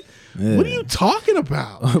friends. Like, what are you talking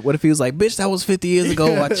about? What if he was like, bitch, that was 50 years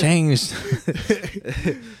ago. I changed.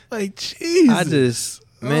 Like, Jesus. I just,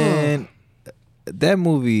 man, that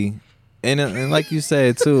movie, and like you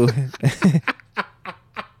said too,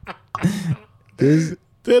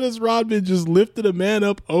 Dennis Rodman just lifted a man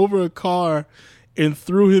up over a car and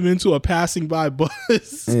threw him into a passing by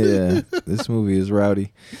bus. Yeah, this movie is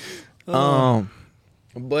rowdy. But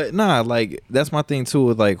nah, like that's my thing too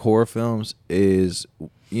with like horror films is,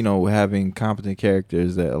 having competent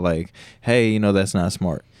characters that are like, hey, that's not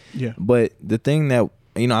smart. Yeah. But the thing that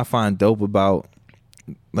I find dope about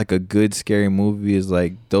like a good scary movie is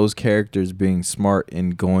like those characters being smart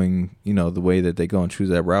and going, the way that they go and choose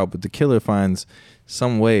that route. But the killer finds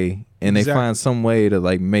some way, and they find some way to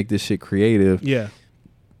like make this shit creative. Yeah.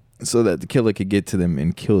 So that the killer could get to them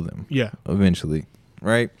and kill them. Yeah. Eventually.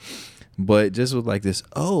 Right? But just with like this,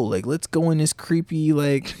 like let's go in this creepy,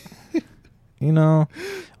 like,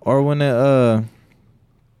 or when the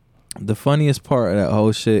funniest part of that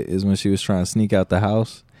whole shit is when she was trying to sneak out the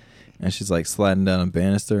house and she's like sliding down a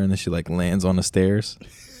banister and then she like lands on the stairs.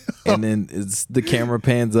 And then the camera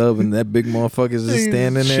pans up and that big motherfucker's just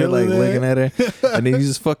standing there like looking at her. And then he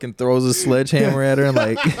just fucking throws a sledgehammer at her and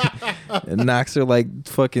like and knocks her like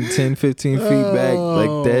fucking 10, 15 feet back.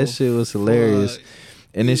 Like that shit was hilarious.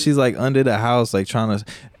 And then she's like under the house like trying to...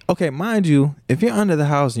 Okay, mind you, if you're under the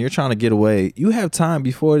house and you're trying to get away, you have time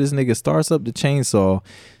before this nigga starts up the chainsaw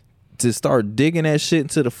to start digging that shit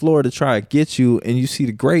into the floor to try to get you, and you see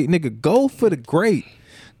the grate. Nigga, go for the grate.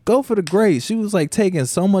 Go for the grate. She was like taking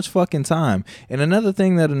so much fucking time. And another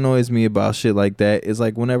thing that annoys me about shit like that is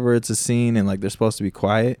like whenever it's a scene and like they're supposed to be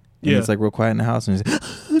quiet, and it's like real quiet in the house, and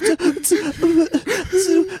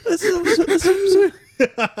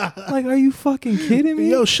like, are you fucking kidding me?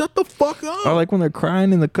 Yo, shut the fuck up. Or like when they're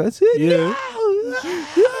crying in the cutscene. Yeah.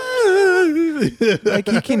 Like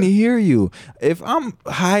he can hear you. If I'm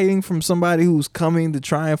hiding from somebody who's coming to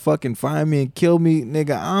try and fucking find me and kill me,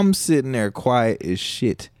 nigga, I'm sitting there quiet as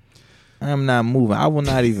shit. I'm not moving. I will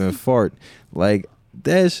not even fart. Like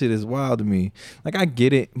that shit is wild to me. Like I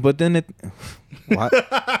get it, but then what?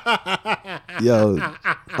 Yo,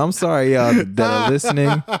 I'm sorry y'all that are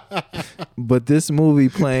listening, but this movie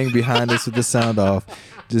playing behind us with the sound off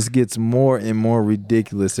just gets more and more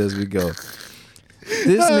ridiculous as we go.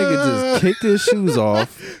 This nigga just kicked his shoes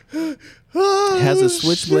off, has a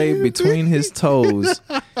switchblade between his toes,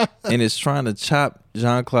 and is trying to chop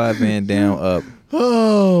Jean-Claude Van Damme up.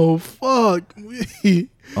 Oh, fuck me.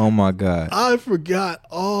 Oh, my God. I forgot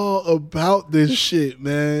all about this shit,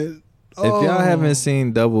 man. If y'all haven't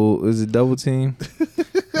seen Double Team?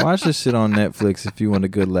 Watch this shit on Netflix if you want a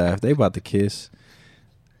good laugh. They about to kiss.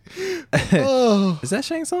 Is that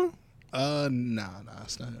Shank's song? Nah,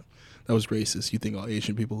 it's not him. That was racist. You think all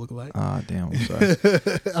Asian people look alike? Ah, damn. I'm sorry.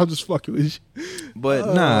 I'm just fucking with you.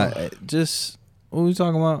 But just what were we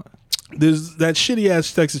talking about? There's that shitty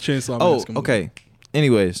ass Texas Chainsaw Massacre. Oh, okay.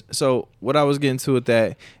 Anyways, so what I was getting to with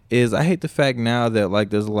that is I hate the fact now that like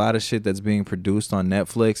there's a lot of shit that's being produced on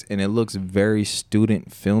Netflix and it looks very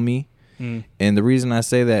student filmy. And the reason I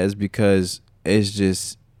say that is because it's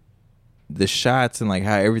just the shots and like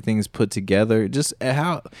how everything's put together, just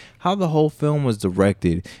how the whole film was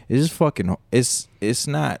directed. It's just fucking. It's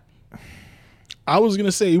not. I was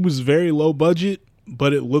gonna say it was very low budget,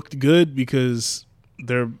 but it looked good because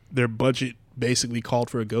their budget basically called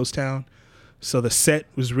for a ghost town. So the set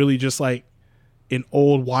was really just like an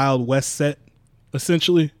old Wild West set,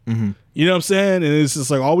 essentially. Mm-hmm. You know what I'm saying? And it's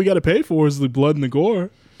just like all we got to pay for is the blood and the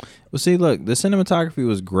gore. Well, see, look, the cinematography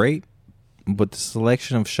was great, but the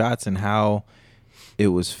selection of shots and how it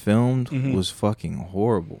was filmed was fucking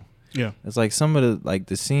horrible. Yeah, it's like some of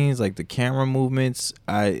the scenes, like the camera movements.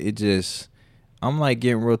 I'm like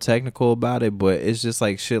getting real technical about it, but it's just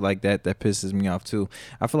like shit like that pisses me off too.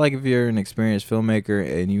 I feel like if you're an experienced filmmaker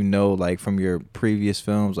and you know, like from your previous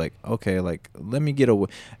films, like, okay, like let me get away.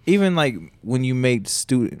 Even like when you made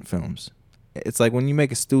student films, it's like when you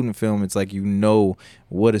make a student film, it's like you know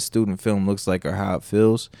what a student film looks like or how it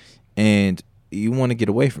feels, and you want to get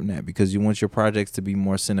away from that because you want your projects to be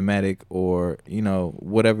more cinematic or, you know,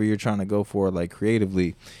 whatever you're trying to go for, like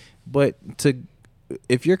creatively. But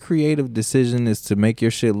if your creative decision is to make your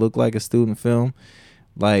shit look like a student film,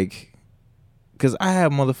 like, because I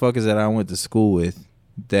have motherfuckers that I went to school with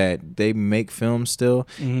that they make films still,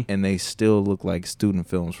 and they still look like student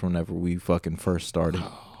films from whenever we fucking first started.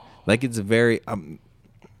 Like, it's very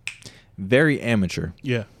amateur.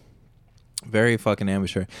 Yeah. Very fucking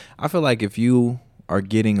amateur. I feel like if you are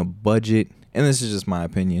getting a budget, and this is just my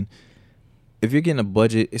opinion, if you're getting a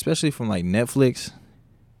budget, especially from like Netflix,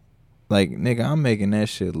 like, nigga, I'm making that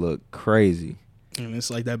shit look crazy. And it's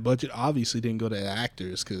like that budget obviously didn't go to the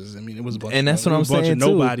actors because, I mean, it was a bunch and that's what I'm saying, bunch of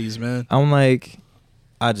nobodies, man. I'm like,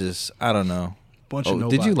 I don't know. Bunch of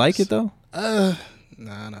nobodies. Did you like it, though? Nah,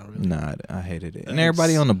 not really. Nah, I hated it. And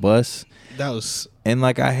everybody on the bus. That was... And,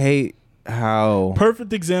 like, I hate how...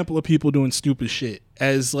 Perfect example of people doing stupid shit.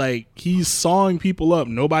 As, like, he's sawing people up.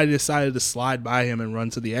 Nobody decided to slide by him and run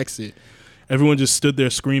to the exit. Everyone just stood there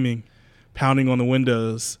screaming, pounding on the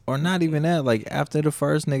windows. Or not even that. Like, after the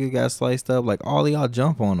first nigga got sliced up, like, all of y'all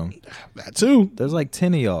jump on him. That too. There's like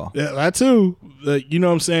 10 of y'all. Yeah, that too. You know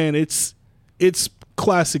what I'm saying? It's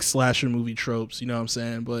classic slasher movie tropes, you know what I'm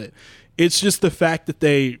saying? But it's just the fact that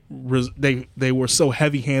they were so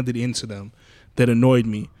heavy-handed into them that annoyed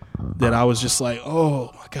me. That I was just like,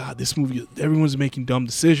 oh my God, this movie, everyone's making dumb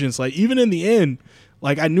decisions. Like, even in the end,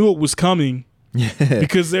 like, I knew it was coming. Yeah.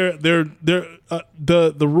 Because they're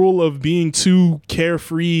the rule of being too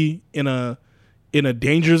carefree in a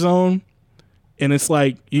danger zone, and it's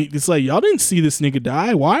like y'all didn't see this nigga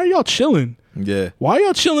die. Why are y'all chilling? Yeah. Why are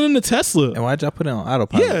y'all chilling in the Tesla? And why'd y'all put it on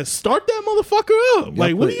autopilot? Yeah, start that motherfucker up.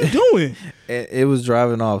 Like, what are you doing? It was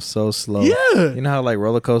driving off so slow. Yeah. You know how like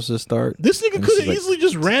roller coasters start? This nigga could have easily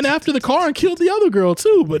just ran after the car and killed the other girl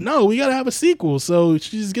too. But no, we gotta have a sequel. So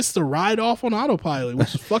she just gets to ride off on autopilot,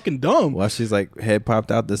 which is fucking dumb. While she's like head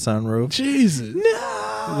popped out the sunroof. Jesus.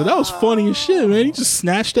 No. But that was funny as shit, man. He just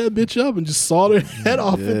snatched that bitch up and just sawed her head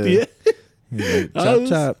off at the end. Like, chop,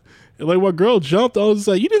 chop. Like, when girl jumped, I was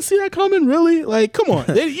like, you didn't see that coming, really? Like, come on.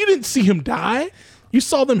 You didn't see him die. You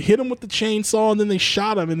saw them hit him with the chainsaw, and then they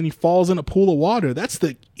shot him, and then he falls in a pool of water. That's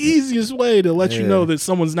the easiest way to let you know that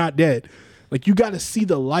someone's not dead. Like, you got to see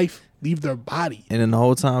the life leave their body. And then the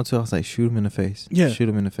whole time, too, I was like, shoot him in the face. Yeah. Shoot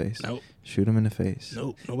him in the face. Nope. Shoot him in the face.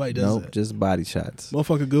 Nope. Nobody does that. Just body shots.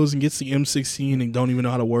 Motherfucker goes and gets the M16 and don't even know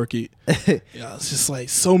how to work it. Yeah, it's just like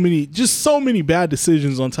so many bad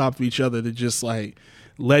decisions on top of each other that just like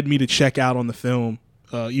led me to check out on the film,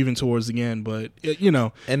 even towards the end. But you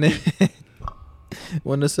know, and then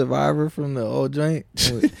when the survivor from the old joint,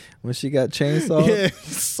 when she got chainsawed, yeah,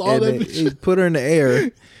 saw that he put her in the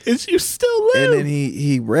air, and she still live. And then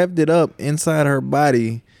he revved it up inside her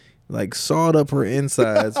body, like sawed up her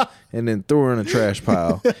insides, and then threw her in a trash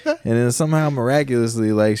pile. And then somehow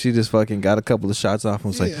miraculously, like she just fucking got a couple of shots off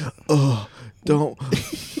and was like, "Oh, don't,"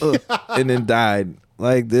 and then died.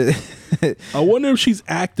 Like this. I wonder if she's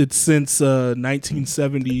acted since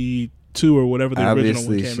 1972 or whatever the original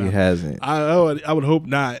one came out. Obviously, she hasn't. I would hope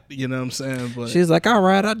not. You know what I'm saying? But she's like, "All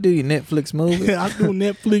right, I'll do your Netflix movie." I'll do a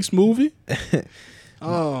Netflix movie.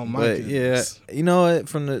 Oh my goodness. Yeah, you know what?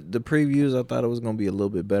 From the previews, I thought it was gonna be a little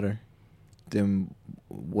bit better than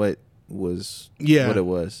what was. Yeah, what it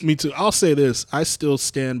was. Me too. I'll say this: I still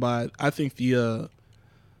stand by. I think the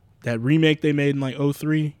that remake they made in like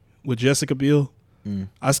 2003 with Jessica Biel.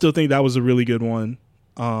 I still think that was a really good one.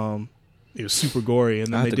 It was super gory,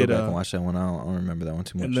 and then I have they to did go back and watch that one. I don't remember that one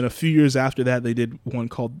too much. And then a few years after that, they did one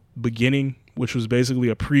called Beginning, which was basically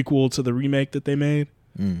a prequel to the remake that they made,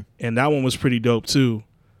 and that one was pretty dope too.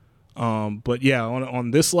 But yeah,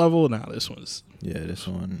 on this level, this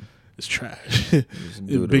one It's trash.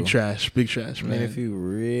 Big trash, man. Man, if you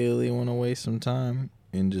really want to waste some time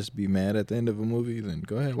and just be mad at the end of a movie, then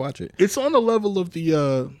go ahead and watch it. It's on the level of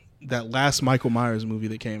the that last Michael Myers movie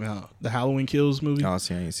that came out, the Halloween Kills movie. Oh,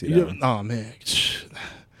 see, I ain't see that one. Oh man,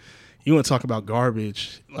 you want to talk about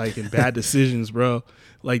garbage, like, and bad decisions, bro.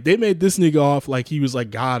 Like, they made this nigga off like he was like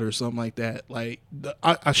God or something like that. Like,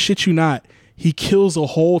 I shit you not, he kills a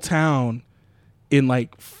whole town in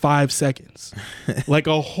like 5 seconds. Like,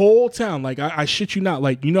 a whole town. Like, I shit you not.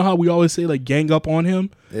 Like, you know how we always say, like, gang up on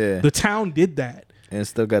him? Yeah. The town did that. And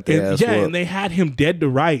still got the ass whooped. And they had him dead to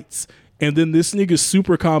rights. And then this nigga's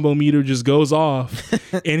super combo meter just goes off,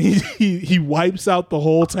 and he wipes out the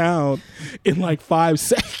whole town in like 5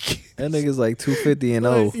 seconds. That nigga's like 250 and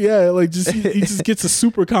 0. Yeah, like he just gets a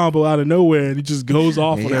super combo out of nowhere, and he just goes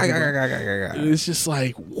off on everyone. And it's just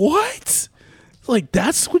like, what? Like,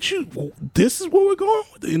 this is what we're going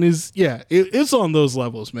with? And it's on those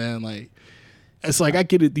levels, man. Like, it's like, I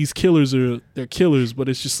get it, these killers they're killers, but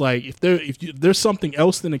it's just like, if there's something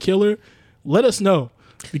else than a killer, let us know.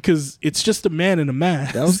 Because it's just a man in a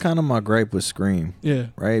mask. That was kind of my gripe with Scream. Yeah.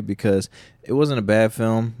 Right? Because it wasn't a bad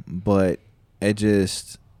film, but there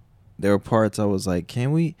were parts I was like,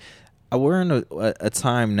 we're in a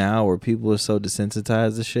time now where people are so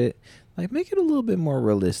desensitized to shit. Like, make it a little bit more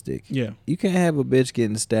realistic. Yeah. You can't have a bitch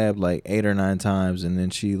getting stabbed like 8 or 9 times and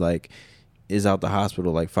then she like is out the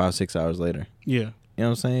hospital like 5-6 hours later. Yeah. You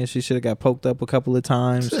know what I'm saying? She should have got poked up a couple of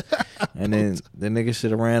times, and then the nigga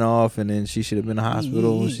should have ran off, and then she should have been in the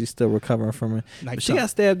hospital, and she's still recovering from it. But she got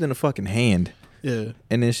stabbed in the fucking hand. Yeah.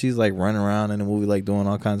 And then she's like running around in the movie, like doing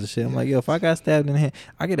all kinds of shit. I'm like, yo, if I got stabbed in the hand,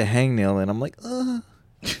 I get a hangnail, and I'm like, You know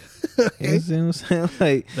what I'm saying?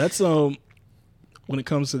 Like, that's when it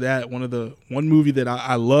comes to that, one movie that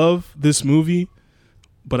I love this movie,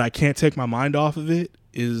 but I can't take my mind off of it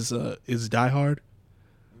is Die Hard.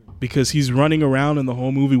 Because he's running around in the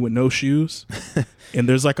whole movie with no shoes. And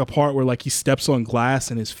there's like a part where like he steps on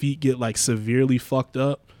glass and his feet get like severely fucked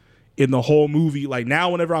up in the whole movie. Like,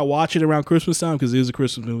 now whenever I watch it around Christmas time, because it is a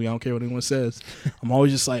Christmas movie, I don't care what anyone says, I'm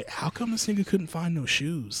always just like, how come this nigga couldn't find no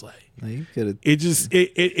shoes? Like,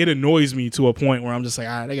 it annoys me to a point where I'm just like,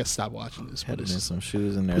 all right, I gotta stop watching this. Had some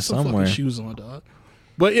shoes in there put some somewhere. Fucking shoes on, dog.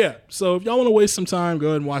 But yeah, so if y'all want to waste some time, go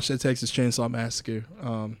ahead and watch that Texas Chainsaw Massacre.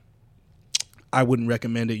 I wouldn't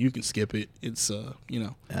recommend it. You can skip it. It's I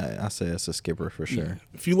say it's a skipper for sure. Yeah.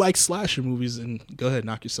 If you like slasher movies, then go ahead and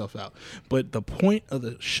knock yourself out. But the point of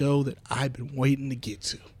the show that I've been waiting to get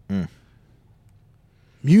to,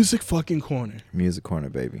 Music fucking Corner. Music Corner,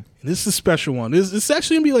 baby. And this is a special one. This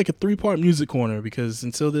actually gonna be like a 3-part Music Corner, because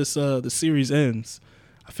until this the series ends,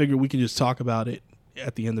 I figured we can just talk about it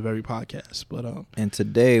at the end of every podcast. But and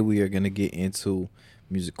today we are gonna get into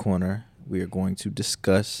Music Corner. We are going to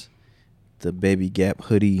discuss the Baby Gap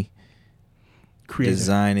hoodie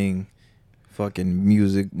designing fucking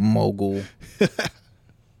music mogul,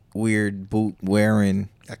 weird boot wearing,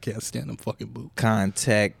 I can't stand them fucking boot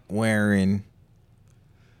contact wearing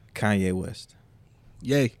Kanye West.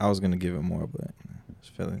 Yay. I was gonna give it more, but I was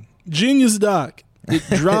feeling Genius Doc. It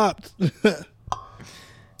dropped.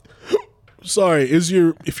 Sorry,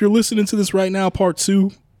 if you're listening to this right now, part 2,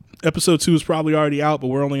 episode 2 is probably already out, but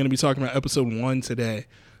we're only gonna be talking about episode 1 today.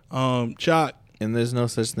 Chalk. And there's no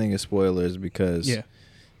such thing as spoilers, because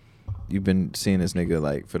you've been seeing this nigga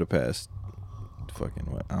like for the past fucking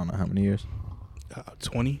I don't know how many years.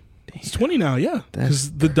 20. Damn. It's 20 now, yeah.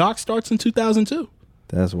 Because the doc starts in 2002.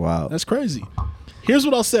 That's wild. That's crazy. Here's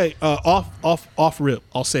what I'll say. Off rip.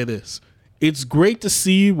 I'll say this. It's great to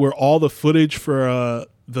see where all the footage for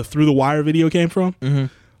the Through the Wire video came from. Mm-hmm.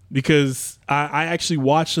 Because I actually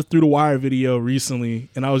watched the Through the Wire video recently,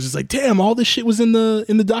 and I was just like, damn, all this shit was in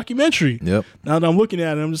the documentary. Yep. Now that I'm looking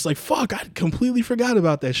at it, I'm just like, fuck, I completely forgot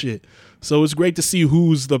about that shit. So it's great to see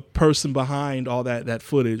who's the person behind all that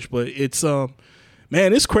footage. But it's man,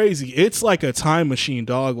 it's crazy. It's like a time machine,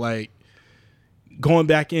 dog. Like, going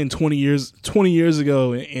back in 20 years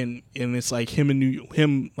ago, and it's like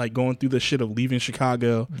him like going through the shit of leaving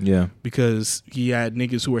Chicago. Yeah. Because he had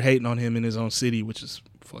niggas who were hating on him in his own city, which is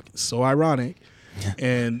fucking so ironic.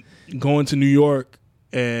 And going to New York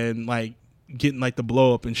and like getting like the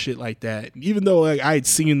blow up and shit like that. Even though like I had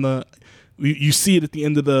seen you see it at the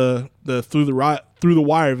end of the Through the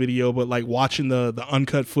Wire video, but like watching the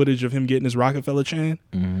uncut footage of him getting his Rockefeller chain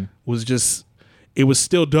was just, it was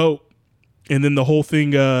still dope. And then the whole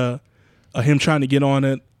thing him trying to get on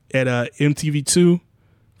it at MTV2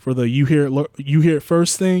 for the You Hear It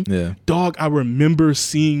First thing. Yeah. Dog, I remember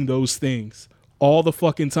seeing those things all the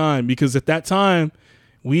fucking time, because at that time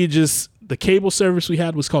the cable service we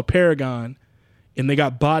had was called Paragon, and they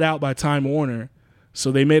got bought out by Time Warner.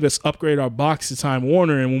 So they made us upgrade our box to Time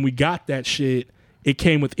Warner, and when we got that shit, it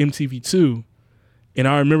came with MTV2. And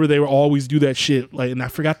I remember they would always do that shit. Like, and I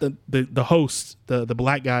forgot the host, the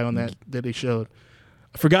black guy on that they showed.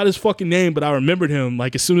 I forgot his fucking name, but I remembered him.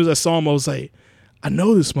 Like, as soon as I saw him, I was like, I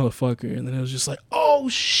know this motherfucker. And then it was just like, oh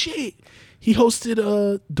shit. He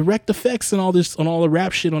hosted Direct Effects and all this on all the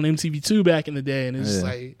rap shit on MTV2 back in the day. And it's just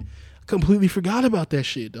like, I completely forgot about that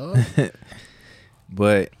shit, dog.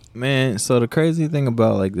 But man, so the crazy thing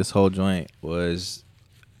about like this whole joint was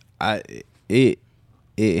it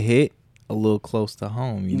hit a little close to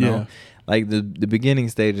home, you know? Like the beginning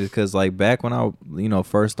stages, because like back when I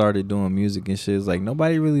first started doing music and shit, it's like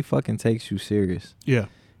nobody really fucking takes you serious. Yeah.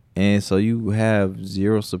 And so you have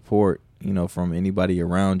zero support, from anybody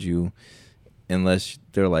around you unless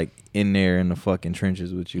they're like in there in the fucking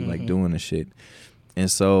trenches with you, like doing the shit. And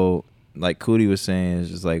so like Cootie was saying, it's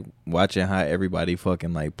just like watching how everybody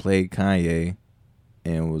fucking like played Kanye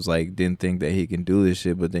and was like didn't think that he can do this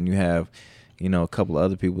shit, but then you have a couple of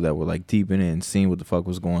other people that were like deep in it and seeing what the fuck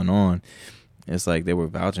was going on. It's like they were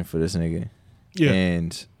vouching for this nigga. Yeah.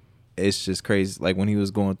 And it's just crazy. Like when he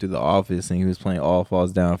was going through the office and he was playing All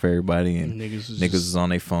Falls Down for everybody and niggas was on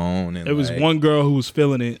their phone. And there was one girl who was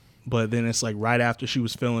feeling it, but then it's like right after she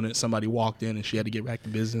was feeling it, somebody walked in and she had to get back to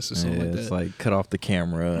business or something like that. It's like cut off the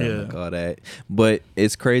camera and like all that. But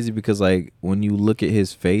it's crazy because like when you look at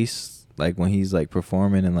his face, like when he's like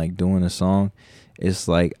performing and like doing a song, it's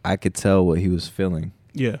like I could tell what he was feeling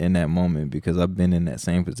in that moment, because I've been in that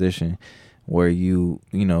same position where you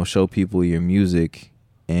show people your music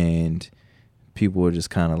and people are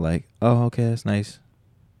just kind of like, oh, okay, that's nice.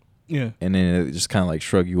 Yeah. And then it just kind of like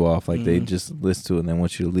shrug you off, like they just listen to it and then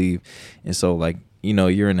want you to leave. And so like,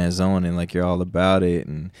 you're in that zone and like you're all about it.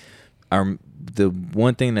 And the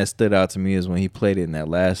one thing that stood out to me is when he played it in that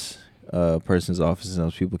last person's office and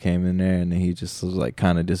those people came in there and then he just was like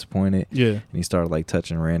kind of disappointed. Yeah. And he started like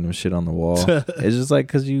touching random shit on the wall. It's just like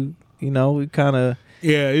because we kind of.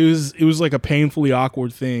 Yeah, it was like a painfully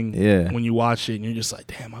awkward thing when you watch it and you're just like,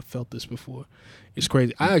 damn, I felt this before. It's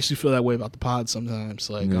crazy. I actually feel that way about the pod sometimes.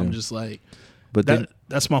 Like I'm just like, but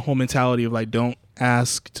that's my whole mentality of like, don't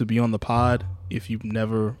ask to be on the pod if you've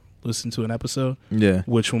never listened to an episode. Yeah.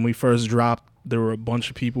 Which when we first dropped, there were a bunch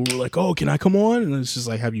of people who were like, oh, can I come on? And it's just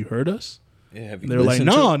like, have you heard us? Yeah, have you They're like,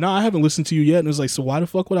 no, I haven't listened to you yet. And it's like, so why the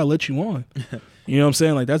fuck would I let you on? You know what I'm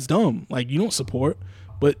saying? Like, that's dumb. Like, you don't support.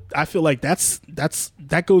 But I feel like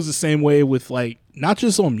that goes the same way with like, not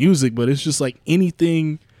just on music, but it's just like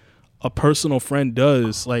anything a personal friend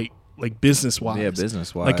does, like business wise. Yeah,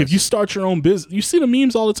 business wise. Like if you start your own business, you see the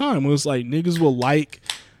memes all the time where it's like niggas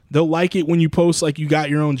they'll like it when you post like you got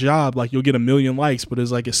your own job, like you'll get 1 million likes, but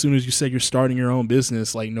it's like as soon as you say you're starting your own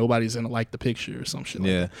business, like nobody's gonna like the picture or some shit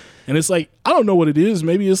like that. And it's like, I don't know what it is.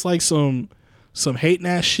 Maybe it's like some hating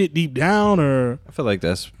ass shit deep down, or I feel like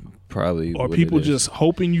that's probably or people just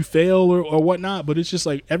hoping you fail or whatnot. But it's just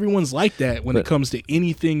like everyone's like that when it comes to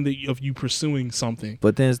anything of you pursuing something.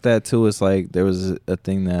 But then it's that too. It's like there was a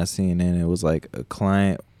thing that I seen and it was like a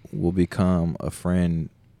client will become a friend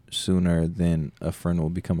sooner than a friend will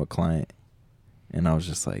become a client. And I was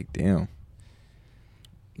just like, damn.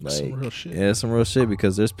 Like, some real shit. Yeah, some real shit,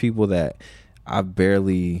 because there's people that I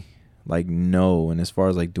barely like know, and as far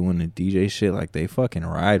as like doing the DJ shit, like they fucking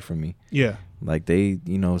ride for me. Yeah. Like they,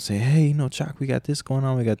 say, hey, Chalk, we got this going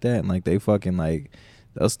on, we got that. And like they fucking like,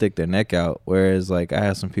 they'll stick their neck out. Whereas like I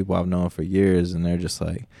have some people I've known for years and they're just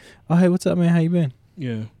like, oh, hey, what's up, man? How you been?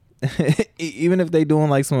 Yeah. Even if they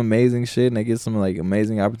doing like some amazing shit and they get some like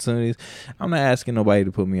amazing opportunities, I'm not asking nobody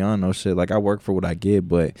to put me on no shit. Like I work for what I get,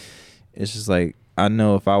 but it's just like, I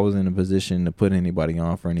know if I was in a position to put anybody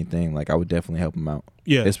on for anything, like I would definitely help them out.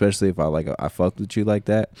 Yeah. Especially if I fucked with you like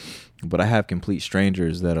that. But I have complete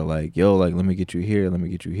strangers that are like, yo, like, let me get you here. Let me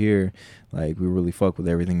get you here. Like, we really fuck with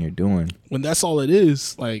everything you're doing. When that's all it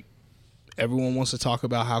is, like, everyone wants to talk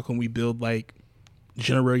about how can we build like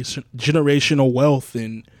generational wealth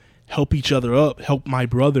and help each other up, help my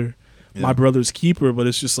brother, my brother's keeper. But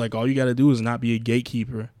it's just like, all you got to do is not be a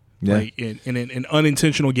gatekeeper. Yeah. Like an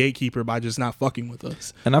unintentional gatekeeper by just not fucking with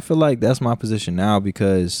us. And I feel like that's my position now,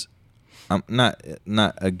 because I'm not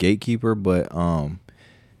a gatekeeper, but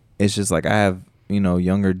it's just like I have,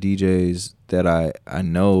 younger DJs that I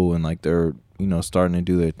know, and like they're, starting to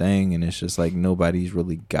do their thing, and it's just like nobody's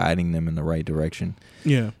really guiding them in the right direction.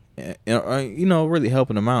 Yeah. Really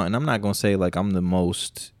helping them out. And I'm not going to say like I'm the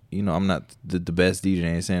most, I'm not the best DJ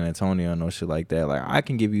in San Antonio or no shit like that. Like I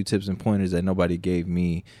can give you tips and pointers that nobody gave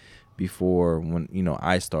me, before when, you know,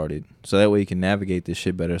 I started. So that way you can navigate this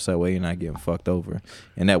shit better. So that way you're not getting fucked over.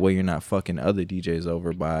 And that way you're not fucking other DJs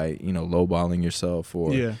over by, you know, lowballing yourself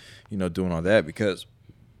or, you know, doing all that. Because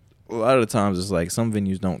a lot of the times it's like some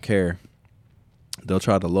venues don't care. They'll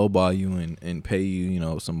try to lowball you and pay you, you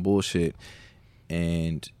know, some bullshit.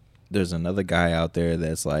 And there's another guy out there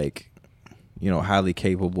that's like, you know, highly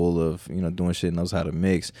capable of, you know, doing shit, knows how to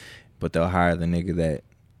mix. But they'll hire the nigga that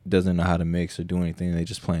doesn't know how to mix or do anything. They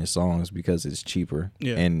just playing songs because it's cheaper.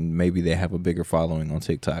 Yeah. And maybe they have a bigger following on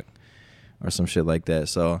TikTok or some shit like that.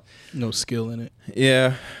 So no skill in it.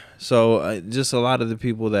 Yeah. So just a lot of the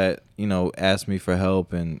people that, you know, ask me for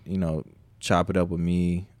help and, you know, chop it up with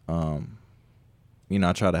me, you know,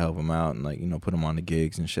 I try to help them out and, like, you know, put them on the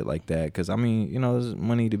gigs and shit like that. Because, I mean, you know, there's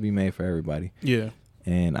money to be made for everybody. Yeah.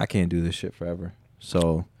 And I can't do this shit forever.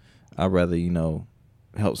 So I'd rather, you know,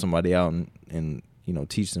 help somebody out and you know,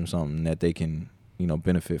 teach them something that they can, you know,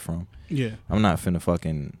 benefit from. Yeah. I'm not finna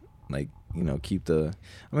fucking, like, you know, keep the...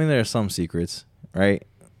 I mean, there are some secrets, right?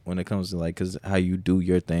 When it comes to, like, because how you do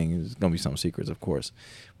your thing, there's going to be some secrets, of course.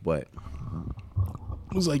 But...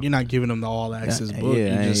 It's like you're not giving them the all access book.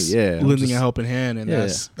 You're just lending a helping hand, and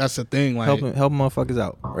that's the thing. Like help motherfuckers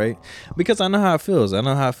out, right? Because I know how it feels. I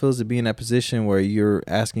know how it feels to be in that position where you're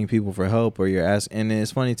asking people for help, or you're asking. And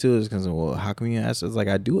it's funny too, is because, well, how come you ask? It's like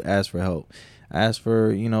I do ask for help. I ask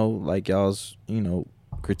for, you know, like y'all's, you know,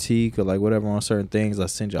 critique or like whatever on certain things. I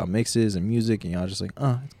send y'all mixes and music, and y'all just like,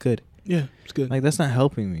 it's good. Yeah, it's good. Like, that's not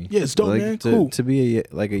helping me. Yeah, it's dope, like, man. Cool. To be a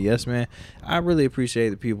yes man, I really appreciate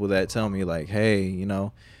the people that tell me, like, hey, you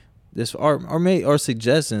know, this or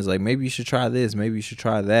suggestions, like, maybe you should try this, maybe you should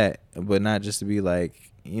try that, but not just to be like,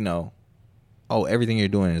 you know, oh, everything you're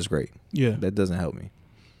doing is great. Yeah, that doesn't help me.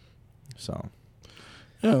 So,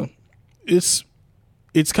 yeah, it's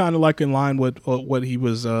kind of like in line with what he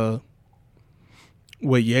was,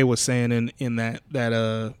 what Ye was saying in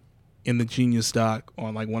that in the Genius doc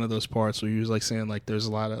on, like, one of those parts where he was, like, saying, like, there's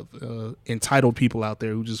a lot of entitled people out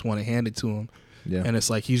there who just want to hand it to him. Yeah. And it's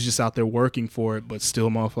like he's just out there working for it, but still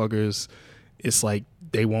motherfuckers, it's like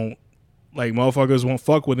they won't, like, motherfuckers won't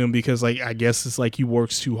fuck with him because, like, I guess it's like he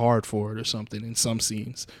works too hard for it or something in some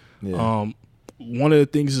scenes. Yeah. One of the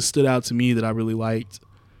things that stood out to me that I really liked,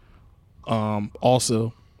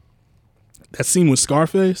 also, that scene with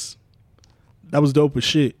Scarface, that was dope as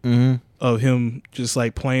shit. Mm-hmm. Of him just,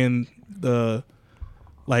 like, playing the,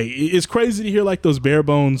 like, it's crazy to hear, like, those bare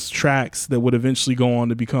bones tracks that would eventually go on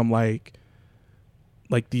to become like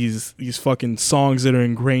these fucking songs that are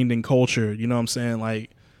ingrained in culture. You know what I'm saying?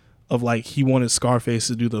 Like, of, like, he wanted Scarface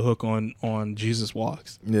to do the hook on Jesus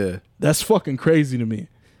Walks. Yeah, that's fucking crazy to me.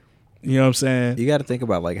 You know what I'm saying? You got to think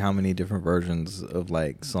about, like, how many different versions of,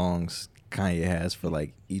 like, songs Kanye has for,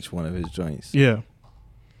 like, each one of his joints. Yeah,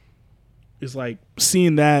 it's like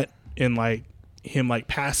seeing that. And, like, him, like,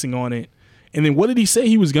 passing on it. And then what did he say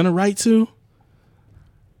he was going to write to?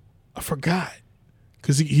 I forgot.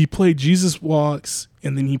 Because he played Jesus Walks,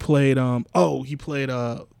 and then he played, Family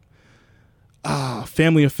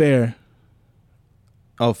Affair.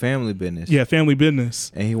 Oh, Family Business. Yeah, Family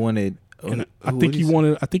Business. And he wanted... And I think he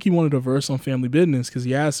wanted a verse on Family Business, because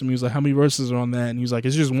he asked him, he was like, how many verses are on that? And he was like,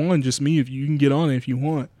 it's just one, just me. If you can get on it if you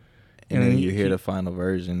want. And then you hear the final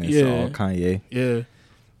version, it's all Kanye. Yeah.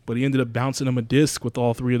 But he ended up bouncing him a disc with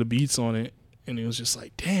all 3 of the beats on it. And it was just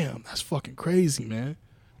like, damn, that's fucking crazy, man.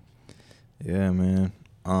 Yeah, man.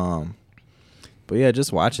 But yeah,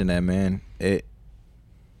 just watching that, man, it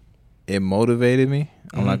motivated me.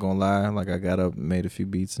 I'm not gonna lie. Like, I got up, made a few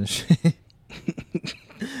beats and shit.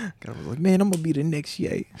 I was like, man, I'm gonna be the next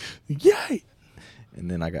Ye. Yay! And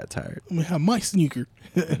then I got tired. I'm gonna have my sneaker.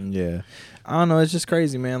 Yeah. I don't know, it's just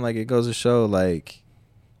crazy, man. Like, it goes to show, like,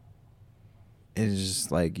 it's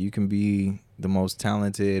just like you can be the most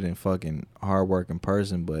talented and fucking hardworking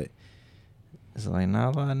person, but it's like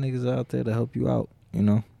not a lot of niggas out there to help you out, you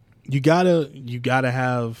know? You gotta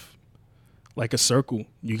have, like, a circle.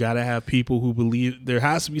 You gotta have people who believe. There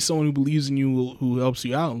has to be someone who believes in you, who helps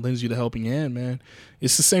you out and lends you the helping hand, man.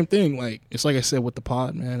 It's the same thing. Like, it's like I said with the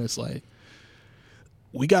pod, man. It's like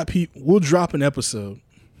we got people. We'll drop an episode,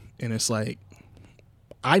 and it's like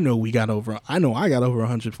I know I got over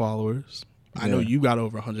 100 followers. I know you got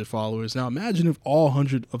over 100 followers. Now imagine if all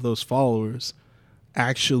 100 of those followers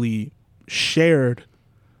actually shared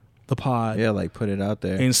the pod. Yeah, like, put it out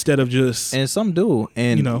there instead of just, and some do,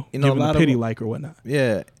 and you know giving a lot pity, like, or whatnot.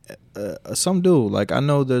 Yeah, some do. Like, I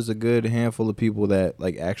know there's a good handful of people that,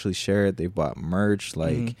 like, actually share it. They bought merch,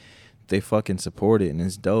 like, they fucking support it, and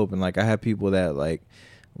it's dope. And, like, I have people that, like,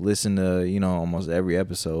 listen to, you know, almost every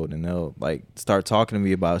episode, and they'll like start talking to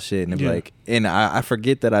me about shit, and like, and I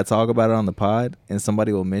forget that I talk about it on the pod, and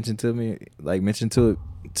somebody will mention to it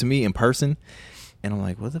to me in person, and I'm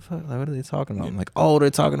like, what the fuck? Like, what are they talking about? I'm like, oh, they're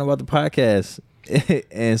talking about the podcast.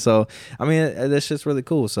 And so, I mean, that's just really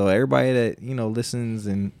cool. So everybody that, you know, listens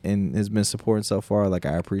and has been supporting so far, like,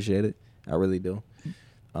 I appreciate it. I really do.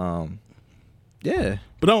 Yeah.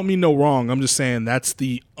 But I don't mean no wrong. I'm just saying that's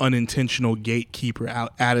the unintentional gatekeeper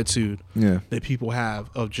attitude that people have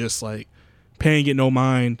of just like paying it no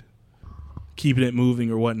mind, keeping it moving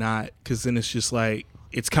or whatnot. Because then it's just like,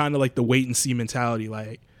 it's kind of like the wait and see mentality.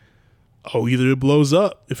 Like, oh, either it blows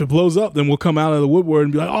up. If it blows up, then we'll come out of the woodwork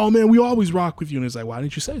and be like, oh man, we always rock with you. And it's like, why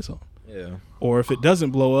didn't you say so? Yeah. Or if it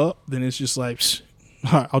doesn't blow up, then it's just like,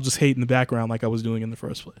 I'll just hate in the background like I was doing in the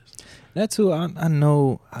first place. That too, I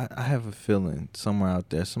know, I have a feeling somewhere out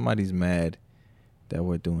there somebody's mad that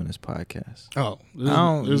we're doing this podcast. Oh,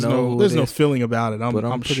 there's no feeling about it. But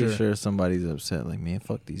I'm pretty sure somebody's upset. Like, man,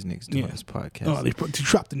 fuck these niggas doing this podcast. Oh, they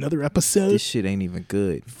dropped another episode. This shit ain't even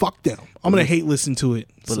good. Fuck them. I'm gonna hate listen to it.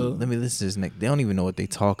 But so let me listen to this nigga. They don't even know what they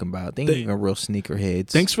talking about. They ain't even real sneakerheads.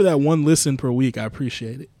 Thanks for that one listen per week. I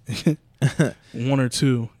appreciate it. One or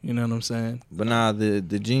two. You know what I'm saying? But nah, the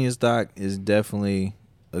Genius doc is definitely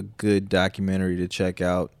a good documentary to check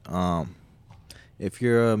out. If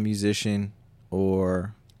you're a musician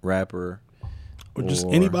or rapper or just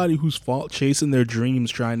anybody who's chasing their dreams,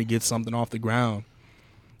 trying to get something off the ground,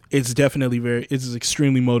 it's definitely it's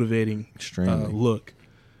extremely motivating. Look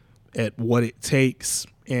at what it takes,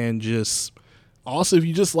 and just also if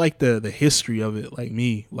you just like the history of it, like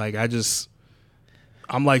me, like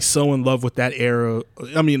I'm like so in love with that era.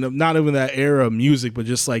 I mean, not even that era of music, but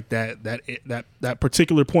just like that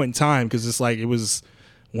particular point in time, because it's like it was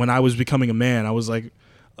when I was becoming a man. I was like,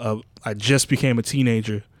 I just became a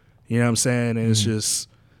teenager. You know what I'm saying? And it's just,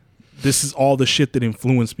 this is all the shit that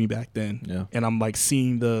influenced me back then. Yeah. And I'm like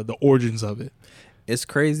seeing the origins of it. It's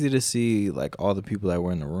crazy to see like all the people that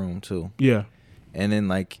were in the room too. Yeah. And then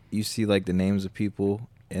like you see like the names of people,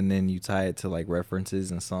 and then you tie it to like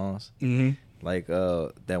references and songs. Mm-hmm. Like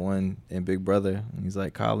that one in Big Brother, he's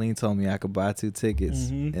like, Colleen told me I could buy 2 tickets,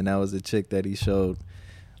 and that was the chick that he showed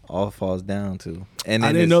All Falls Down to. And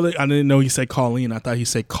I didn't know he said Colleen. I thought he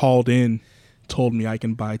said called in, told me I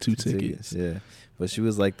can buy 2 tickets. Yeah, but she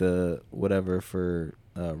was like the whatever for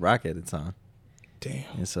Rock at the time. Damn.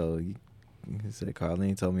 And so he said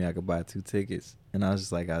Colleen told me I could buy 2 tickets, and I was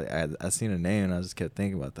just like, I seen her name, and I just kept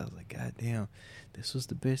thinking about that. I was like, God damn. This was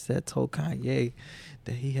the bitch that told Kanye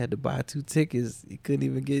that he had to buy 2 tickets. He couldn't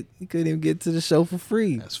even get to the show for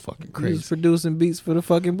free. That's fucking crazy. He was producing beats for the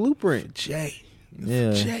fucking Blueprint. Jay.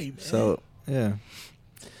 Yeah. Jay, man. So yeah.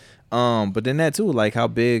 But then that too, like how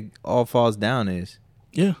big All Falls Down is.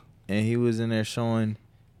 Yeah. And he was in there showing,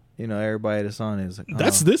 you know, everybody the song is like.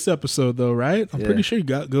 That's this episode though, right? I'm pretty sure he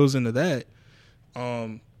goes into that.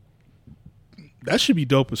 That should be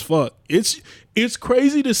dope as fuck. It's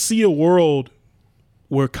crazy to see a world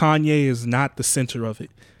where Kanye is not the center of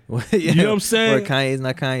it. You know what I'm saying? Where Kanye is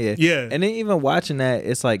not Kanye. Yeah. And then even watching that,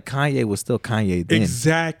 it's like Kanye was still Kanye then.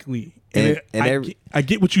 Exactly. And I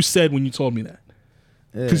get what you said when you told me that.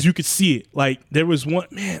 Because you could see it. Like, there was one,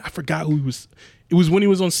 man, I forgot who he was. It was when he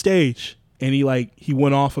was on stage, and he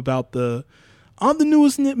went off about I'm the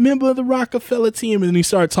newest member of the Rockefeller team, and then he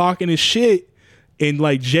started talking his shit, and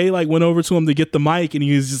like Jay like went over to him to get the mic, and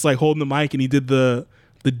he was just like holding the mic, and he did the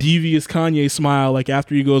devious Kanye smile, like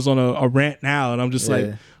after he goes on a rant now, and I'm just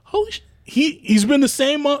like, holy shit. He's been the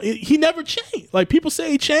same. He never changed. Like, people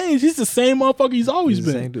say he changed. He's the same motherfucker he's always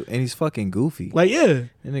been. Same dude. And he's fucking goofy. Like, yeah. That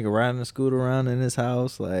nigga riding the scooter around in his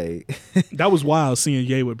house. Like, that was wild seeing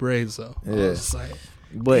Ye with braids though. Yeah. I was just like,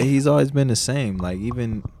 but he's always been the same. Like,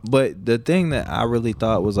 but the thing that I really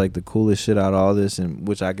thought was like the coolest shit out of all this, and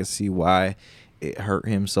which I could see why it hurt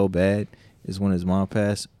him so bad, is when his mom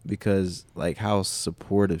passed, because like how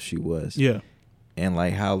supportive she was. Yeah. And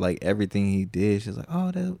like how like everything he did, she's like,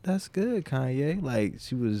 oh, that's good, Kanye. Like,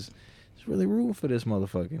 she was really rooting for this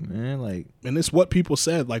motherfucker, man. Like, and it's what people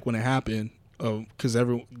said like when it happened, because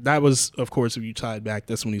that was, of course, if you tied back,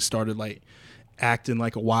 that's when he started like acting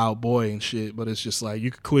like a wild boy and shit. But it's just like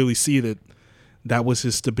you could clearly see that was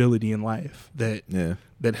his stability in life, that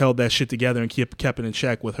held that shit together and kept it in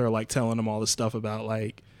check, with her like telling him all this stuff about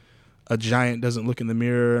like a giant doesn't look in the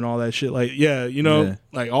mirror and all that shit. Like,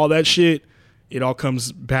 like all that shit, it all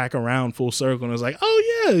comes back around full circle. And it's like,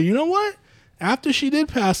 oh yeah, you know what? After she did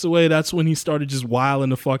pass away, that's when he started just wilding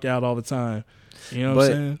the fuck out all the time. You know what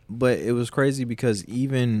I'm saying? But it was crazy because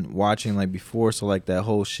even watching like before, so like that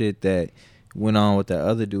whole shit that went on with that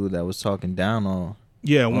other dude that was talking down on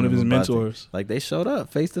Yeah, one of his mentors. Like they showed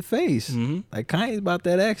up face to face. Like Kanye's about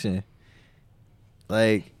that action.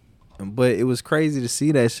 Like, but it was crazy to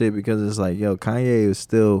see that shit because it's like, yo, Kanye is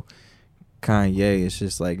still Kanye. It's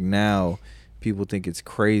just like now people think it's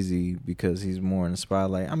crazy because he's more in the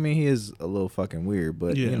spotlight. I mean, he is a little fucking weird,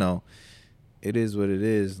 but you know, it is what it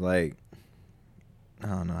is. Like, I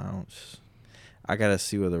don't know. I gotta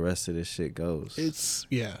see where the rest of this shit goes.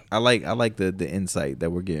 I like the insight that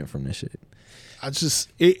we're getting from this shit.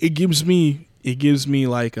 It gives me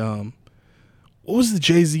like what was the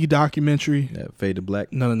Jay-Z documentary? That Fade to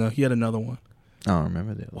Black? No. He had another one. I don't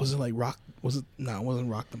remember that. Was it like Rock? Was it? No, it wasn't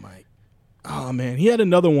Rock the Mic. Oh man, he had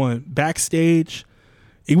another one backstage.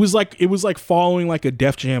 It was like following like a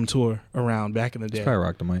Def Jam tour around back in the day. It's probably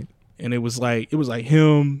Rock the Mic. And it was like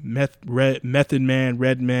him, Method Man,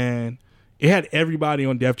 Redman. It had everybody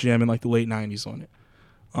on Def Jam in like the late 90s on it.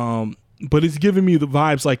 But it's giving me the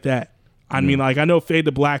vibes like that. I mean, like I know Fade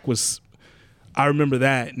to Black was. I remember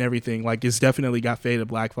that and everything. Like, it's definitely got Fade to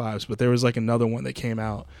Black vibes. But there was like another one that came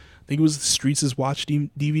out. I think it was the Streets is Watch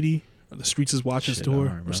DVD or the Streets is Watches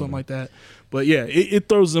tour or something like that. But yeah, it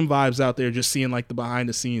throws them vibes out there. Just seeing like the behind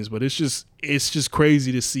the scenes. But it's just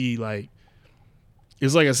crazy to see like.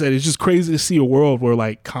 It's like I said. It's just crazy to see a world where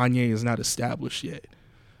like Kanye is not established yet.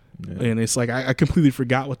 Yeah. And it's like I completely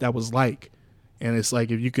forgot what that was like. And it's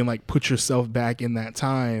like if you can like put yourself back in that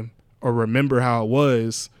time or remember how it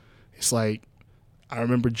was, it's like. I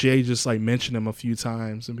remember Jay just like mention him a few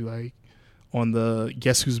times and be like on the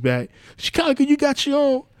Guess Who's Back, Chicago, you got your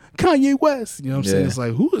own Kanye West. You know what I'm saying? It's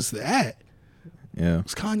like, who is that? Yeah.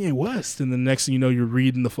 It's Kanye West. And the next thing you know, you're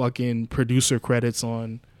reading the fucking producer credits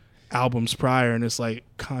on albums prior and it's like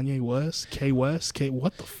Kanye West, K West,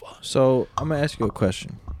 what the fuck? So I'm gonna ask you a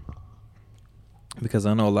question. Because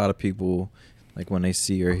I know a lot of people like when they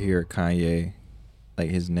see or hear Kanye,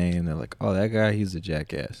 like his name, they're like, oh, that guy, he's a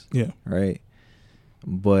jackass. Yeah. Right?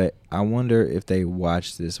 But I wonder if they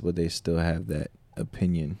watch this, would they still have that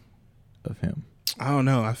opinion of him? I don't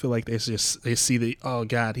know. I feel like they see oh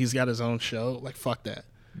God, he's got his own show. Like fuck that.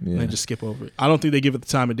 Yeah. And they just skip over it. I don't think they give it the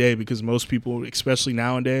time of day because most people, especially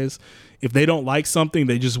nowadays, if they don't like something,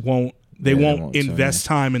 they just won't. They won't invest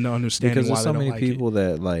time into understanding because why there's so they don't many like people it.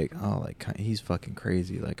 That like, oh, like he's fucking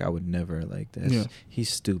crazy. Like I would never like that. Yeah.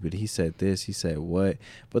 He's stupid. He said this. He said what?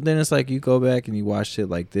 But then it's like you go back and you watch shit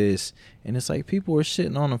like this, and it's like people were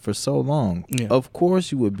shitting on him for so long. Yeah. Of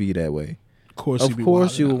course you would be that way. Of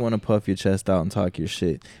course you would want to puff your chest out and talk your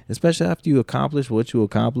shit, especially after you accomplish what you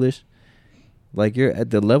accomplished. Like you're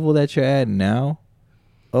at the level that you're at now.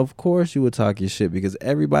 Of course you would talk your shit because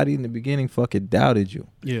everybody in the beginning fucking doubted you.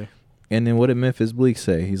 Yeah. And then what did Memphis Bleak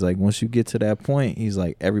say? He's like, once you get to that point, he's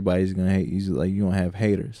like, everybody's gonna hate. He's like, you don't have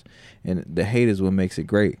haters, and the hate is what makes it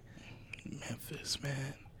great. Memphis,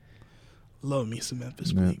 man, love me some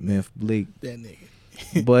Memphis Bleak. Memphis Bleak, that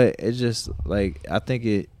nigga. But it's just like I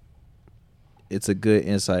think it's a good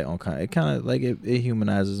insight on Kanye. It kind of like it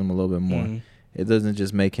humanizes him a little bit more. Mm-hmm. It doesn't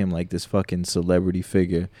just make him like this fucking celebrity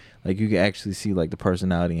figure. Like you can actually see like the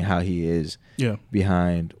personality and how he is. Yeah.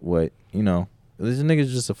 Behind what you know. This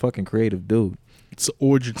nigga's just a fucking creative dude. It's an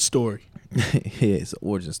origin story. Yeah, it's an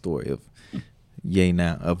origin story of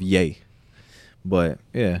Ye. But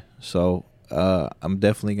yeah, so I'm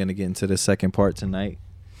definitely gonna get into the second part tonight.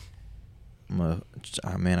 Man,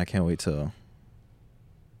 I can't wait till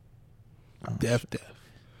Def.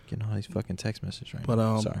 Getting all these fucking text messages right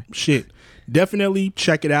now. But sorry. Shit. Definitely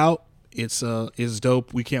check it out. It's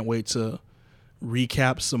dope. We can't wait to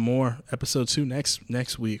recap some more episode 2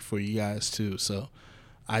 next week for you guys too. So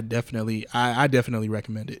I definitely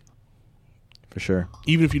recommend it. For sure.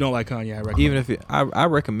 Even if you don't like Kanye, I recommend it. I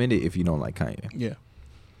recommend it if you don't like Kanye. Yeah.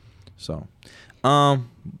 So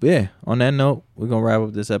yeah, on that note, we're gonna wrap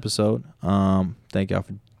up this episode. Thank y'all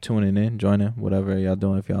for tuning in, joining, whatever y'all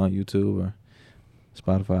doing, if y'all on YouTube or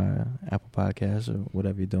Spotify, Apple Podcasts, or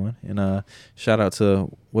whatever you're doing. And shout out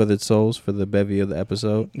to Withered Souls for the bevy of the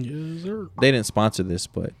episode. Yes, sir. They didn't sponsor this,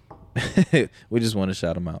 but we just want to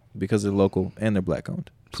shout them out because they're local and they're black owned.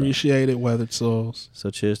 Appreciate it, Withered Souls. So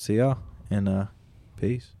cheers to y'all, and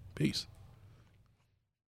peace. Peace.